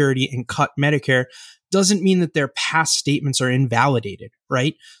Social Security and cut Medicare doesn't mean that their past statements are invalidated,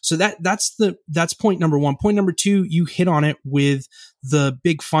 right? So that's point number one. Point number two, you hit on it with the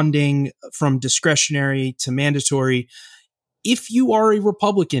big funding from discretionary to mandatory. If you are a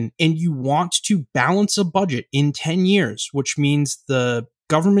Republican and you want to balance a budget in 10 years, which means the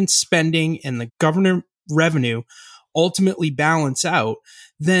government spending and the government revenue ultimately balance out,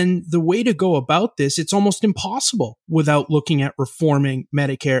 then the way to go about this, it's almost impossible without looking at reforming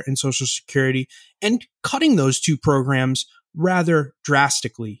Medicare and Social Security and cutting those two programs rather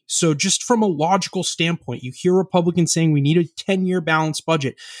drastically. So just from a logical standpoint, you hear Republicans saying we need a 10-year balanced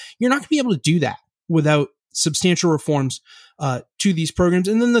budget. You're not going to be able to do that without substantial reforms to these programs.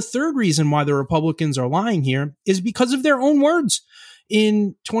 And then the third reason why the Republicans are lying here is because of their own words.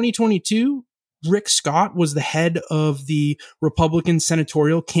 In 2022, Rick Scott was the head of the Republican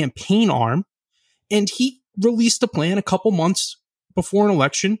senatorial campaign arm, and he released a plan a couple months before an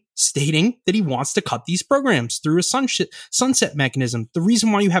election stating that he wants to cut these programs through a sunset mechanism. The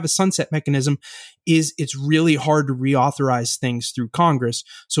reason why you have a sunset mechanism is it's really hard to reauthorize things through Congress.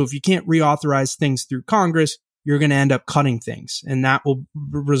 So if you can't reauthorize things through Congress, you're going to end up cutting things, and that will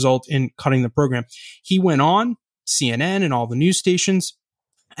result in cutting the program. He went on CNN and all the news stations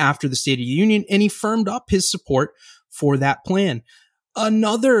after the State of the Union, and he firmed up his support for that plan.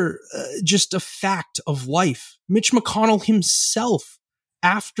 Another just a fact of life, Mitch McConnell himself,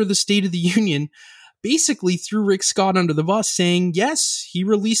 after the State of the Union, basically threw Rick Scott under the bus, saying, yes, he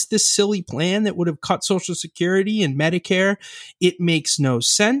released this silly plan that would have cut Social Security and Medicare. It makes no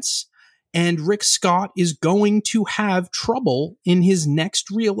sense. And Rick Scott is going to have trouble in his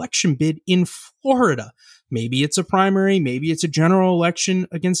next reelection bid in Florida. Maybe it's a primary, maybe it's a general election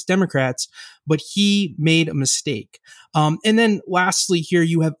against Democrats, but he made a mistake. And then lastly, here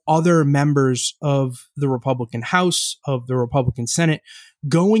you have other members of the Republican House, of the Republican Senate,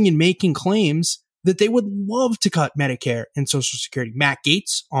 going and making claims that they would love to cut Medicare and Social Security. Matt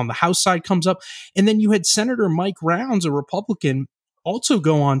Gaetz on the House side comes up. And then you had Senator Mike Rounds, a Republican, also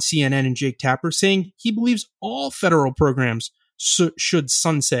go on CNN and Jake Tapper saying he believes all federal programs should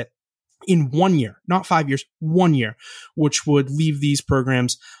sunset in 1 year, not 5 years, 1 year, which would leave these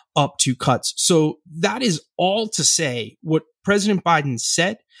programs up to cuts. So that is all to say what President Biden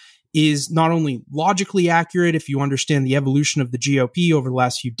said is not only logically accurate if you understand the evolution of the GOP over the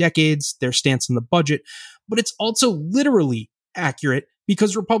last few decades, their stance on the budget, but it's also literally accurate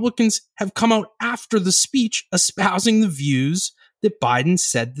because Republicans have come out after the speech espousing the views that Biden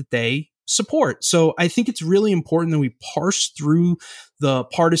said that they support. So I think it's really important that we parse through the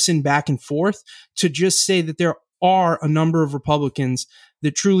partisan back and forth to just say that there are a number of Republicans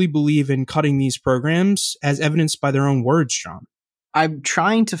that truly believe in cutting these programs, as evidenced by their own words, John. I'm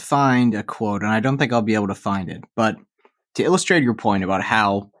trying to find a quote, and I don't think I'll be able to find it, but to illustrate your point about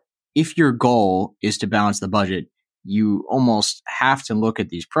how if your goal is to balance the budget, you almost have to look at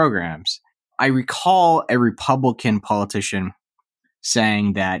these programs. I recall a Republican politician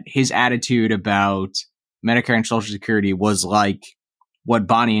saying that his attitude about Medicare and Social Security was like what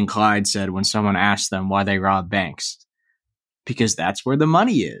Bonnie and Clyde said when someone asked them why they robbed banks, because that's where the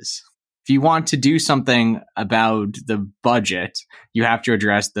money is. If you want to do something about the budget, you have to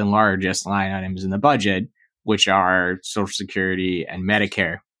address the largest line items in the budget, which are Social Security and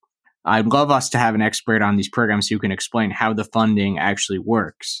Medicare. I'd love us to have an expert on these programs who can explain how the funding actually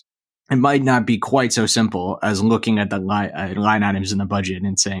works. It might not be quite so simple as looking at the line items in the budget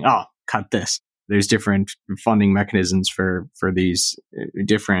and saying, oh, cut this. There's different funding mechanisms for these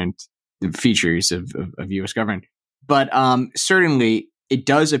different features of U.S. government. But certainly, it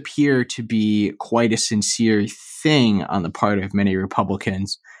does appear to be quite a sincere thing on the part of many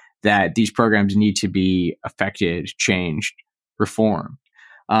Republicans that these programs need to be affected, changed, reformed.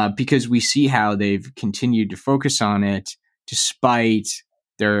 Because we see how they've continued to focus on it despite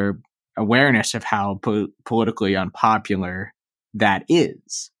their awareness of how politically unpopular that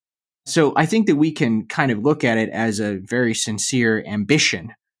is. So I think that we can kind of look at it as a very sincere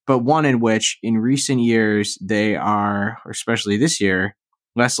ambition, but one in which in recent years they are, or especially this year,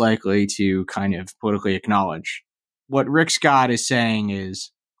 less likely to kind of politically acknowledge. What Rick Scott is saying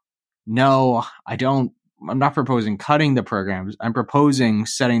is, no, I'm not proposing cutting the programs. I'm proposing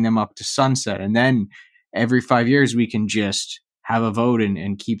setting them up to sunset. And then every 5 years we can just have a vote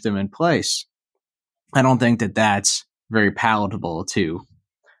and keep them in place. I don't think that that's very palatable to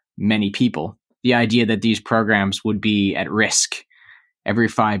many people. The idea that these programs would be at risk every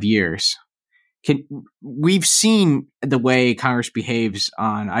 5 years. We've seen the way Congress behaves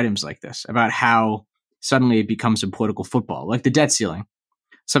on items like this, about how suddenly it becomes a political football, like the debt ceiling,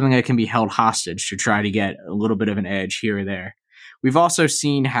 something that can be held hostage to try to get a little bit of an edge here or there. We've also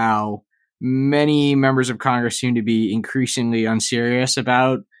seen how many members of Congress seem to be increasingly unserious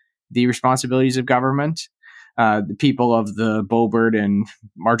about the responsibilities of government. The people of the Boebert and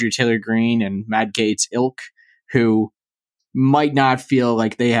Marjorie Taylor Greene and Matt Gaetz ilk, who might not feel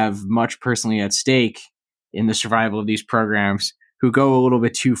like they have much personally at stake in the survival of these programs, who go a little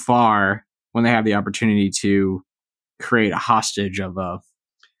bit too far when they have the opportunity to create a hostage of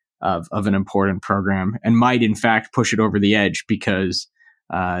an important program, and might in fact push it over the edge because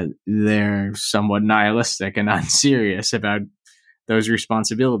they're somewhat nihilistic and unserious about those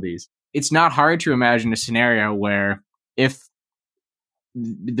responsibilities. It's not hard to imagine a scenario where if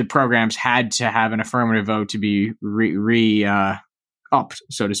the programs had to have an affirmative vote to be upped,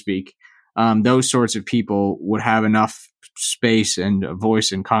 so to speak, those sorts of people would have enough space and a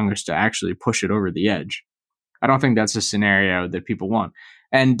voice in Congress to actually push it over the edge. I don't think that's a scenario that people want.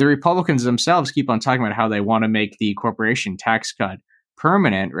 And the Republicans themselves keep on talking about how they want to make the corporation tax cut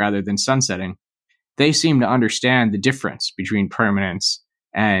permanent rather than sunsetting. They seem to understand the difference between permanence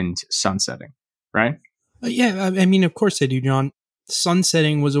and sunsetting, right? Yeah, I mean, of course they do, John.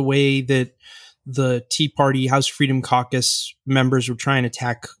 Sunsetting was a way that the Tea Party House Freedom Caucus members were trying to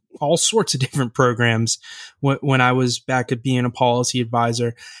attack all sorts of different programs when I was back at being a policy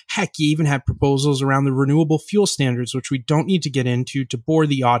advisor. Heck, you even had proposals around the renewable fuel standards, which we don't need to get into to bore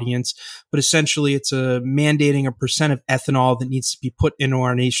the audience. But essentially, it's mandating a percent of ethanol that needs to be put into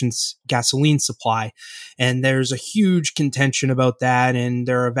our nation's gasoline supply. And there's a huge contention about that. And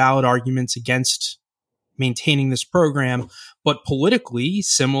there are valid arguments against maintaining this program. But politically,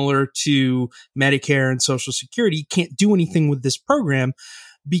 similar to Medicare and Social Security, you can't do anything with this program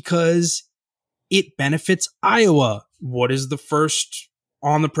because it benefits Iowa. What is the first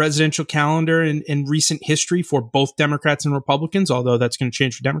on the presidential calendar in recent history for both Democrats and Republicans, although that's going to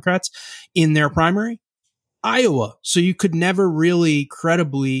change for Democrats, in their primary? Iowa. So you could never really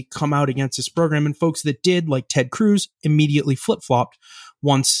credibly come out against this program. And folks that did, like Ted Cruz, immediately flip-flopped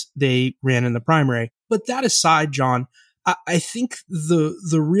once they ran in the primary. But that aside, John, I think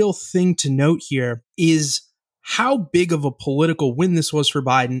the real thing to note here is how big of a political win this was for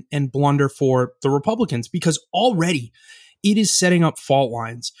Biden and blunder for the Republicans, because already it is setting up fault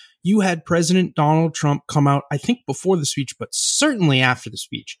lines. You had President Donald Trump come out, I think before the speech, but certainly after the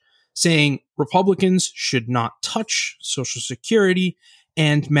speech, saying Republicans should not touch Social Security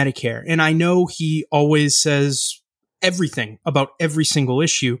and Medicare. And I know he always says everything about every single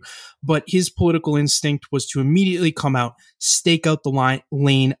issue, but his political instinct was to immediately come out, stake out the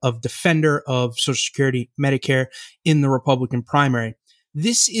lane of defender of Social Security, Medicare in the Republican primary.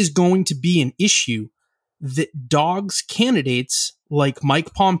 This is going to be an issue that dogs candidates like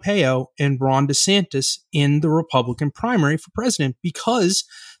Mike Pompeo and Ron DeSantis in the Republican primary for president, because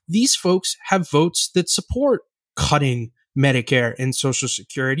these folks have votes that support cutting Medicare and Social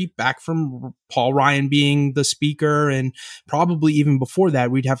Security back from Paul Ryan being the speaker. And probably even before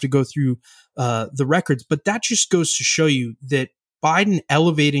that, we'd have to go through the records. But that just goes to show you that Biden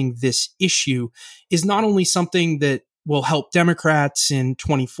elevating this issue is not only something that will help Democrats in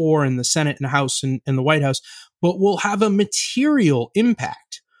 24 in the Senate and the House and the White House, but will have a material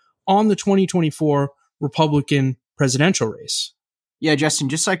impact on the 2024 Republican presidential race. Yeah, Justin,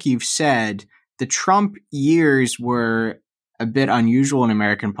 just like you've said, the Trump years were a bit unusual in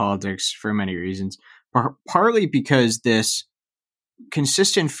American politics for many reasons, partly because this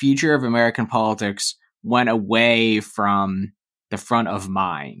consistent feature of American politics went away from the front of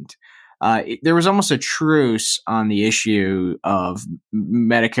mind. There was almost a truce on the issue of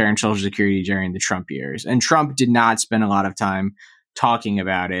Medicare and Social Security during the Trump years, and Trump did not spend a lot of time talking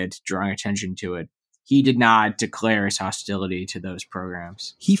about it, drawing attention to it. He did not declare his hostility to those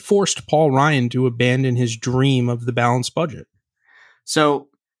programs. He forced Paul Ryan to abandon his dream of the balanced budget. So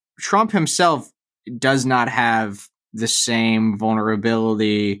Trump himself does not have the same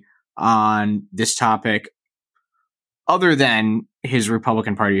vulnerability on this topic, other than his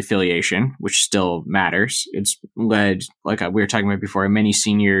Republican Party affiliation, which still matters. It's led, like we were talking about before, many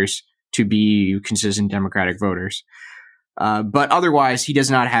seniors to be consistent Democratic voters. But otherwise, he does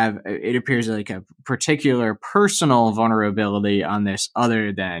not have, it appears like a particular personal vulnerability on this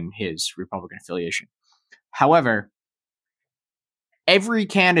other than his Republican affiliation. However, every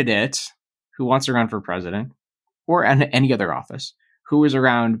candidate who wants to run for president or any other office who was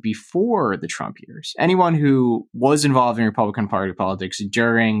around before the Trump years, anyone who was involved in Republican Party politics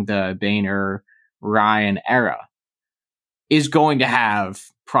during the Boehner-Ryan era, is going to have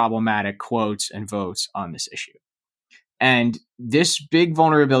problematic quotes and votes on this issue. And this big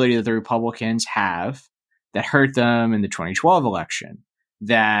vulnerability that the Republicans have that hurt them in the 2012 election,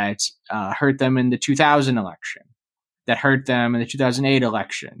 that hurt them in the 2000 election, that hurt them in the 2008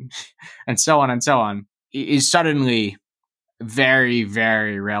 election, and so on, is suddenly very,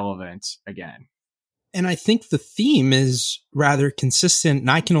 very relevant again. And I think the theme is rather consistent. And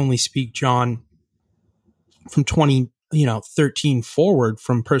I can only speak, John, from 2013 forward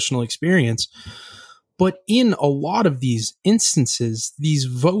from personal experience. But in a lot of these instances, these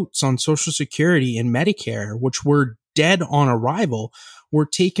votes on Social Security and Medicare, which were dead on arrival, were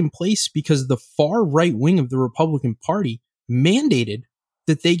taking place because the far right wing of the Republican Party mandated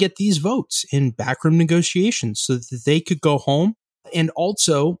that they get these votes in backroom negotiations so that they could go home. And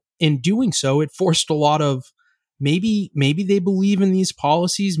also, in doing so, it forced a lot of, maybe they believe in these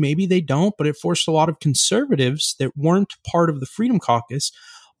policies, maybe they don't, but it forced a lot of conservatives that weren't part of the Freedom Caucus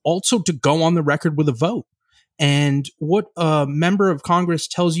also to go on the record with a vote. And what a member of Congress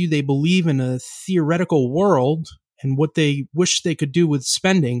tells you they believe in a theoretical world and what they wish they could do with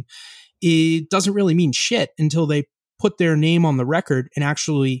spending, it doesn't really mean shit until they put their name on the record and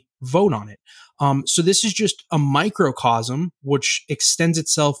actually vote on it. So this is just a microcosm which extends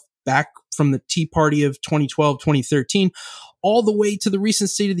itself back from the Tea Party of 2012, 2013, all the way to the recent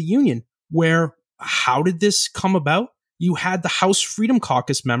State of the Union, where how did this come about? You had the House Freedom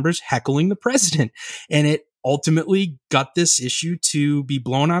Caucus members heckling the president, and it ultimately got this issue to be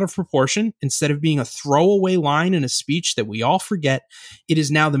blown out of proportion. Instead of being a throwaway line in a speech that we all forget, it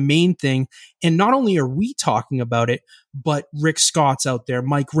is now the main thing. And not only are we talking about it, but Rick Scott's out there,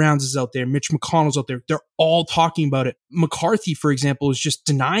 Mike Rounds is out there, Mitch McConnell's out there. They're all talking about it. McCarthy, for example, is just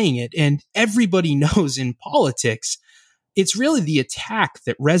denying it. And everybody knows in politics, it's really the attack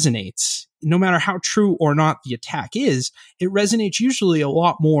that resonates. No matter how true or not the attack is, it resonates usually a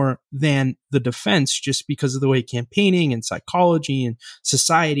lot more than the defense, just because of the way campaigning and psychology and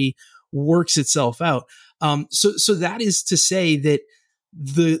society works itself out. So that is to say that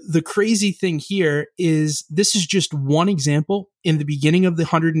the crazy thing here is this is just one example in the beginning of the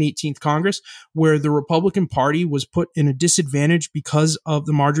 118th Congress where the Republican Party was put in a disadvantage because of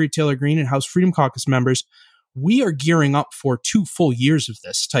the Marjorie Taylor Greene and House Freedom Caucus members. We are gearing up for 2 full years of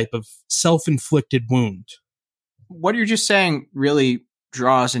this type of self-inflicted wound. What you're just saying really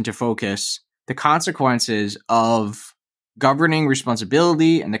draws into focus the consequences of governing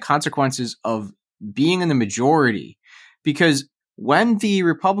responsibility and the consequences of being in the majority. Because when the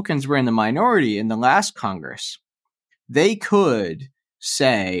Republicans were in the minority in the last Congress, they could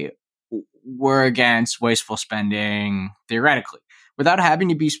say, we're against wasteful spending, theoretically, without having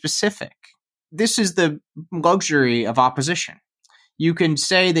to be specific. This is the luxury of opposition. You can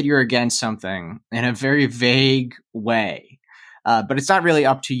say that you're against something in a very vague way, but it's not really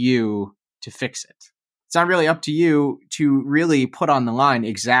up to you to fix it. It's not really up to you to really put on the line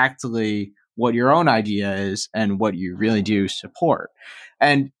exactly what your own idea is and what you really do support.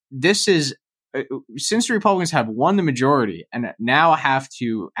 And this is, since the Republicans have won the majority and now have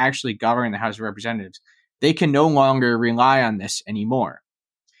to actually govern the House of Representatives, they can no longer rely on this anymore.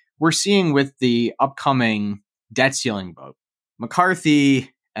 We're seeing with the upcoming debt ceiling vote,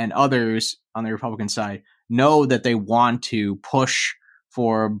 McCarthy and others on the Republican side know that they want to push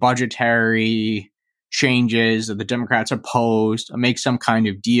for budgetary changes that the Democrats opposed, make some kind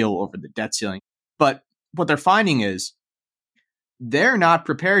of deal over the debt ceiling. But what they're finding is they're not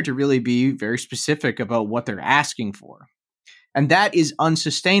prepared to really be very specific about what they're asking for. And that is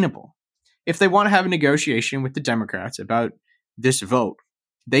unsustainable. If they want to have a negotiation with the Democrats about this vote,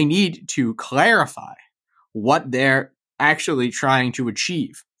 they need to clarify what they're actually trying to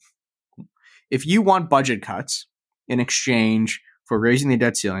achieve. If you want budget cuts in exchange for raising the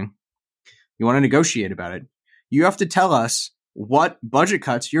debt ceiling, you want to negotiate about it, you have to tell us what budget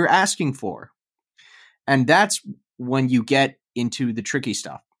cuts you're asking for. And that's when you get into the tricky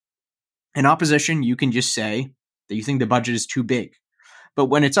stuff. In opposition, you can just say that you think the budget is too big. But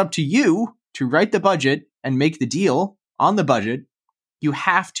when it's up to you to write the budget and make the deal on the budget, you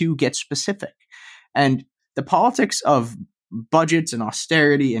have to get specific. And the politics of budgets and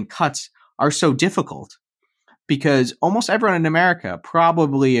austerity and cuts are so difficult because almost everyone in America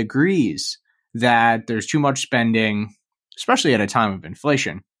probably agrees that there's too much spending, especially at a time of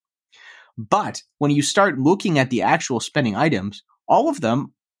inflation. But when you start looking at the actual spending items, all of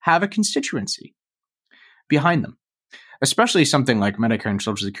them have a constituency behind them, especially something like Medicare and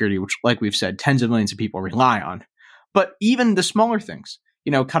Social Security, which, like we've said, tens of millions of people rely on. But even the smaller things,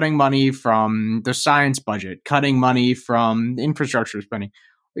 cutting money from the science budget, cutting money from infrastructure spending,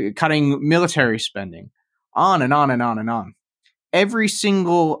 cutting military spending, on and on and on and on. Every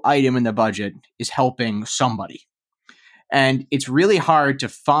single item in the budget is helping somebody. And it's really hard to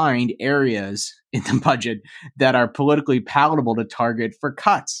find areas in the budget that are politically palatable to target for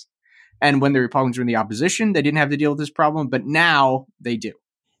cuts. And when the Republicans were in the opposition, they didn't have to deal with this problem, but now they do.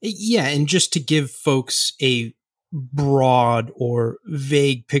 Yeah, and just to give folks a broad or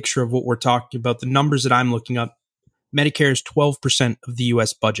vague picture of what we're talking about, the numbers that I'm looking up, Medicare is 12% of the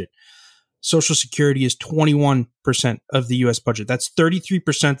U.S. budget. Social Security is 21% of the U.S. budget. That's 33%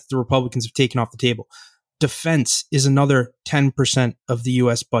 that the Republicans have taken off the table. Defense is another 10% of the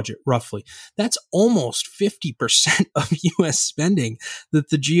U.S. budget, roughly. That's almost 50% of U.S. spending that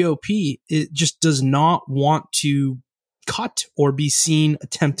the GOP just does not want to cut or be seen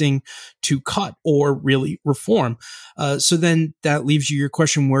attempting to cut or really reform. So then that leaves you your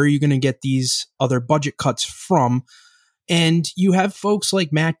question, where are you going to get these other budget cuts from? And you have folks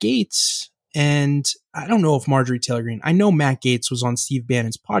like Matt Gaetz, and I don't know if Marjorie Taylor Greene, I know Matt Gaetz was on Steve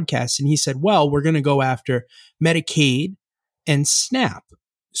Bannon's podcast, and he said, well, we're going to go after Medicaid and SNAP.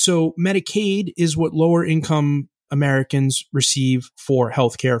 So Medicaid is what lower income Americans receive for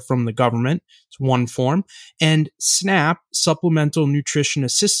healthcare from the government. It's one form. And SNAP, Supplemental Nutrition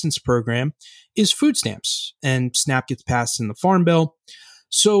Assistance Program, is food stamps. And SNAP gets passed in the Farm Bill.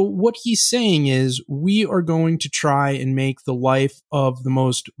 So what he's saying is we are going to try and make the life of the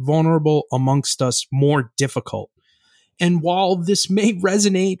most vulnerable amongst us more difficult. And while this may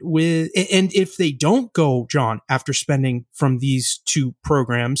resonate with, and if they don't go, John, after spending from these two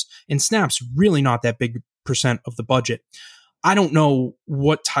programs, and SNAP's really not that big percent of the budget, I don't know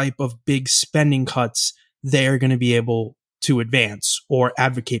what type of big spending cuts they're going to be able to advance or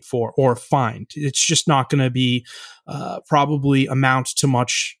advocate for or find. It's just not going to be probably amount to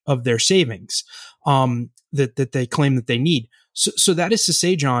much of their savings that they claim that they need. So that is to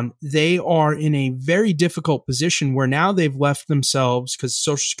say, John, they are in a very difficult position where now they've left themselves, because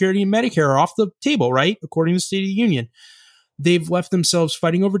Social Security and Medicare are off the table, right? According to the State of the Union. They've left themselves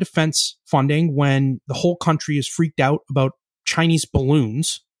fighting over defense funding when the whole country is freaked out about Chinese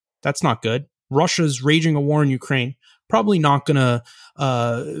balloons. That's not good. Russia's raging a war in Ukraine. Probably not going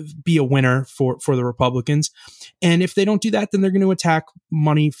to be a winner for the Republicans. And if they don't do that, then they're going to attack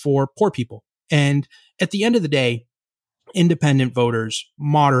money for poor people. And at the end of the day, independent voters,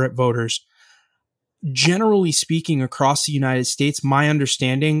 moderate voters, generally speaking, across the United States, my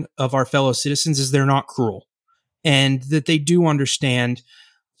understanding of our fellow citizens is they're not cruel, and that they do understand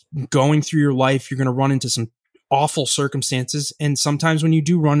going through your life, you're going to run into some awful circumstances. And sometimes when you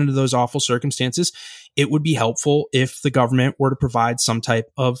do run into those awful circumstances, it would be helpful if the government were to provide some type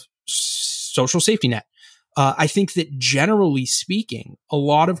of social safety net. I think that generally speaking, a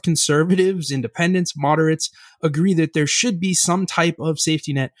lot of conservatives, independents, moderates agree that there should be some type of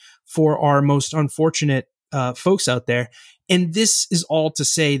safety net for our most unfortunate folks out there. And this is all to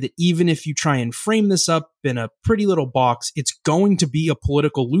say that even if you try and frame this up in a pretty little box, it's going to be a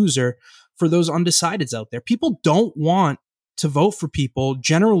political loser for those undecideds out there. People don't want to vote for people,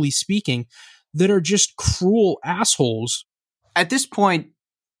 generally speaking, that are just cruel assholes. At this point,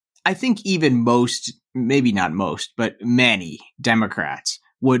 I think even most, maybe not most, but many Democrats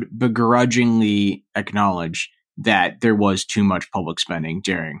would begrudgingly acknowledge that there was too much public spending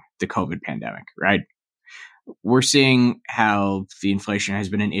during the COVID pandemic, right? We're seeing how the inflation has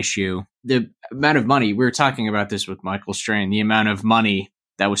been an issue. The amount of money, we were talking about this with Michael Strain, the amount of money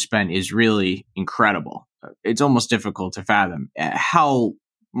that was spent is really incredible. It's almost difficult to fathom how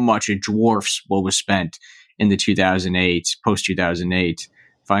much it dwarfs what was spent in the 2008, post-2008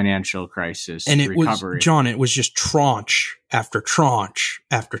 financial crisis and it recovery. Was, John, it was just tranche after tranche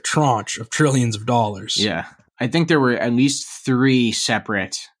after tranche of trillions of dollars. Yeah. I think there were at least 3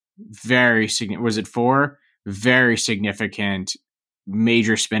 separate, very significant, was it 4? Very significant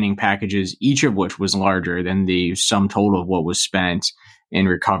major spending packages, each of which was larger than the sum total of what was spent in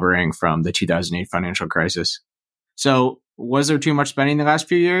recovering from the 2008 financial crisis. So was there too much spending the last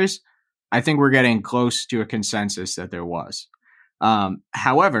few years? I think we're getting close to a consensus that there was.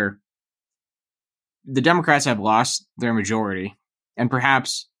 However, the Democrats have lost their majority, and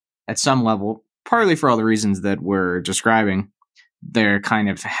perhaps at some level, partly for all the reasons that we're describing, they're kind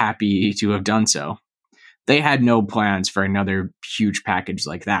of happy to have done so. They had no plans for another huge package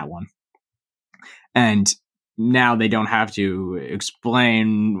like that one. And now they don't have to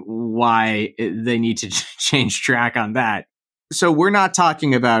explain why they need to change track on that. So we're not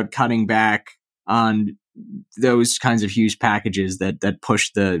talking about cutting back on those kinds of huge packages that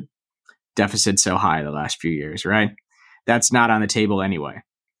push the deficit so high the last few years, right? That's not on the table anyway.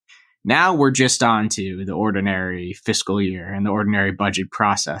 Now we're just on to the ordinary fiscal year and the ordinary budget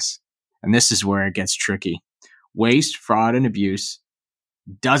process. And this is where it gets tricky. Waste, fraud, and abuse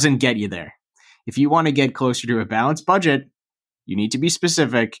doesn't get you there. If you want to get closer to a balanced budget, you need to be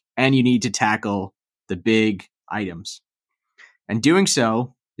specific and you need to tackle the big items. And doing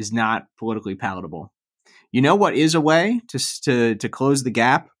so is not politically palatable. You know what is a way to close the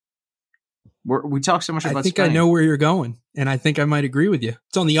gap? We talk so much about I think spending. I know where you're going, and I think I might agree with you.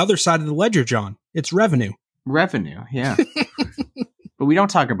 It's on the other side of the ledger, John. It's revenue. Revenue, yeah. But we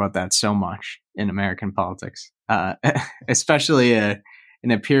don't talk about that so much in American politics, especially in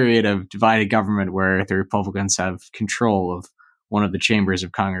a period of divided government where the Republicans have control of one of the chambers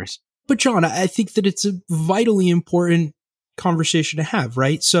of Congress. But John, I think that it's a vitally important conversation to have,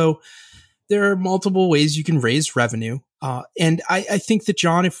 right? So there are multiple ways you can raise revenue. And I think that,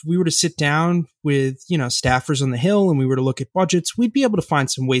 John, if we were to sit down with, staffers on the Hill and we were to look at budgets, we'd be able to find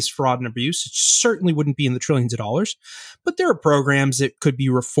some waste, fraud, and abuse. It certainly wouldn't be in the trillions of dollars, but there are programs that could be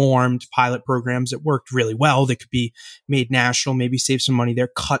reformed, pilot programs that worked really well that could be made national, maybe save some money there,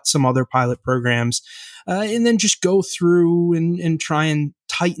 cut some other pilot programs, and then just go through and try and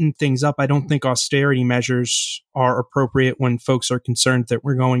tighten things up. I don't think austerity measures are appropriate when folks are concerned that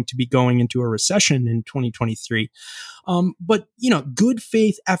we're going to be going into a recession in 2023. But, good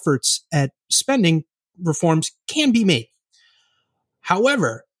faith efforts at spending reforms can be made.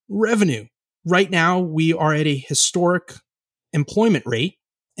 However, revenue. Right now, we are at a historic employment rate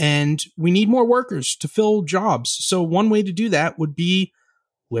and we need more workers to fill jobs. So one way to do that would be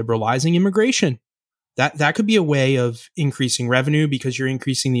liberalizing immigration. That could be a way of increasing revenue because you're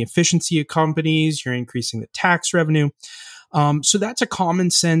increasing the efficiency of companies, you're increasing the tax revenue. So that's a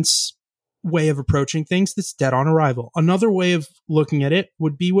common sense way of approaching things that's dead on arrival. Another way of looking at it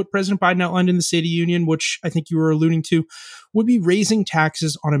would be what President Biden outlined in the State of the Union, which I think you were alluding to, would be raising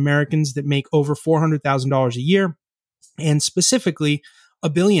taxes on Americans that make over $400,000 a year, and specifically a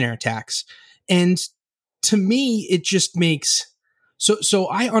billionaire tax. And to me, it just makes... So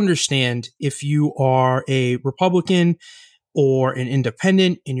I understand if you are a Republican or an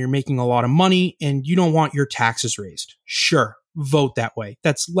independent and you're making a lot of money and you don't want your taxes raised. Sure, vote that way.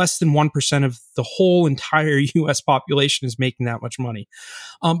 That's less than 1% of the whole entire US population is making that much money.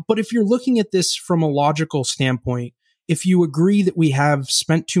 But if you're looking at this from a logical standpoint, if you agree that we have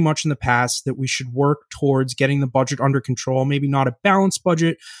spent too much in the past, that we should work towards getting the budget under control, maybe not a balanced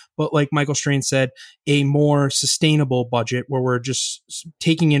budget, but like Michael Strain said, a more sustainable budget where we're just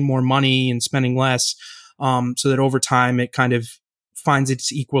taking in more money and spending less, so that over time it kind of finds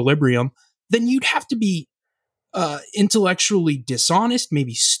its equilibrium, then you'd have to be intellectually dishonest,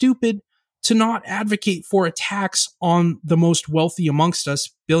 maybe stupid, to not advocate for a tax on the most wealthy amongst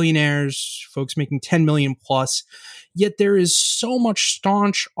us, billionaires, folks making 10 million plus. Yet there is so much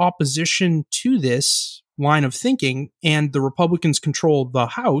staunch opposition to this line of thinking, and the Republicans control the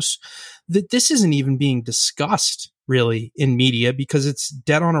House, that this isn't even being discussed really in media because it's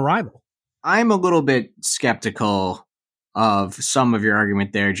dead on arrival. I'm a little bit skeptical of some of your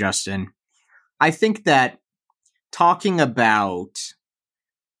argument there, Justin. I think that talking about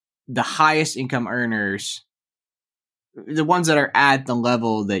the highest income earners, the ones that are at the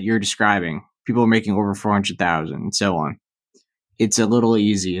level that you're describing, people are making over 400,000 and so on, it's a little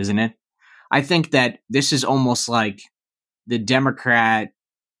easy, isn't it? I think that this is almost like the Democratic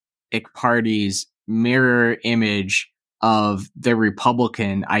Party's mirror image of the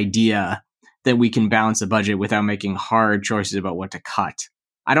Republican idea that we can balance the budget without making hard choices about what to cut.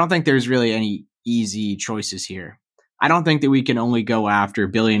 I don't think there's really any easy choices here. I don't think that we can only go after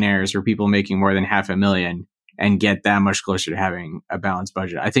billionaires or people making more than $500,000 and get that much closer to having a balanced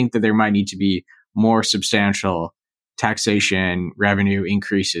budget. I think that there might need to be more substantial taxation revenue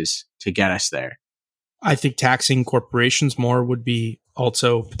increases to get us there. I think taxing corporations more would be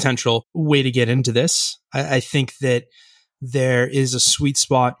also a potential way to get into this. I think that there is a sweet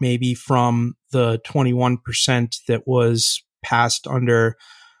spot maybe from the 21% that was passed under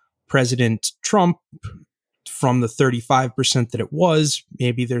President Trump, from the 35% that it was.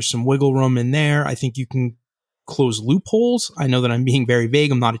 Maybe there's some wiggle room in there. I think you can close loopholes. I know that I'm being very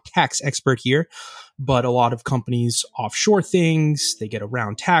vague. I'm not a tax expert here, but a lot of companies offshore things. They get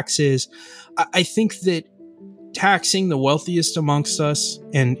around taxes. I think that taxing the wealthiest amongst us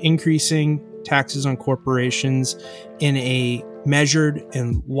and increasing taxes on corporations in a measured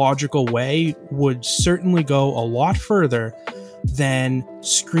and logical way would certainly go a lot further than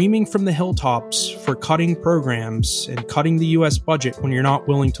screaming from the hilltops for cutting programs and cutting the U.S. budget when you're not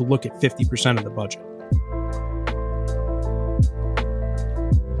willing to look at 50% of the budget.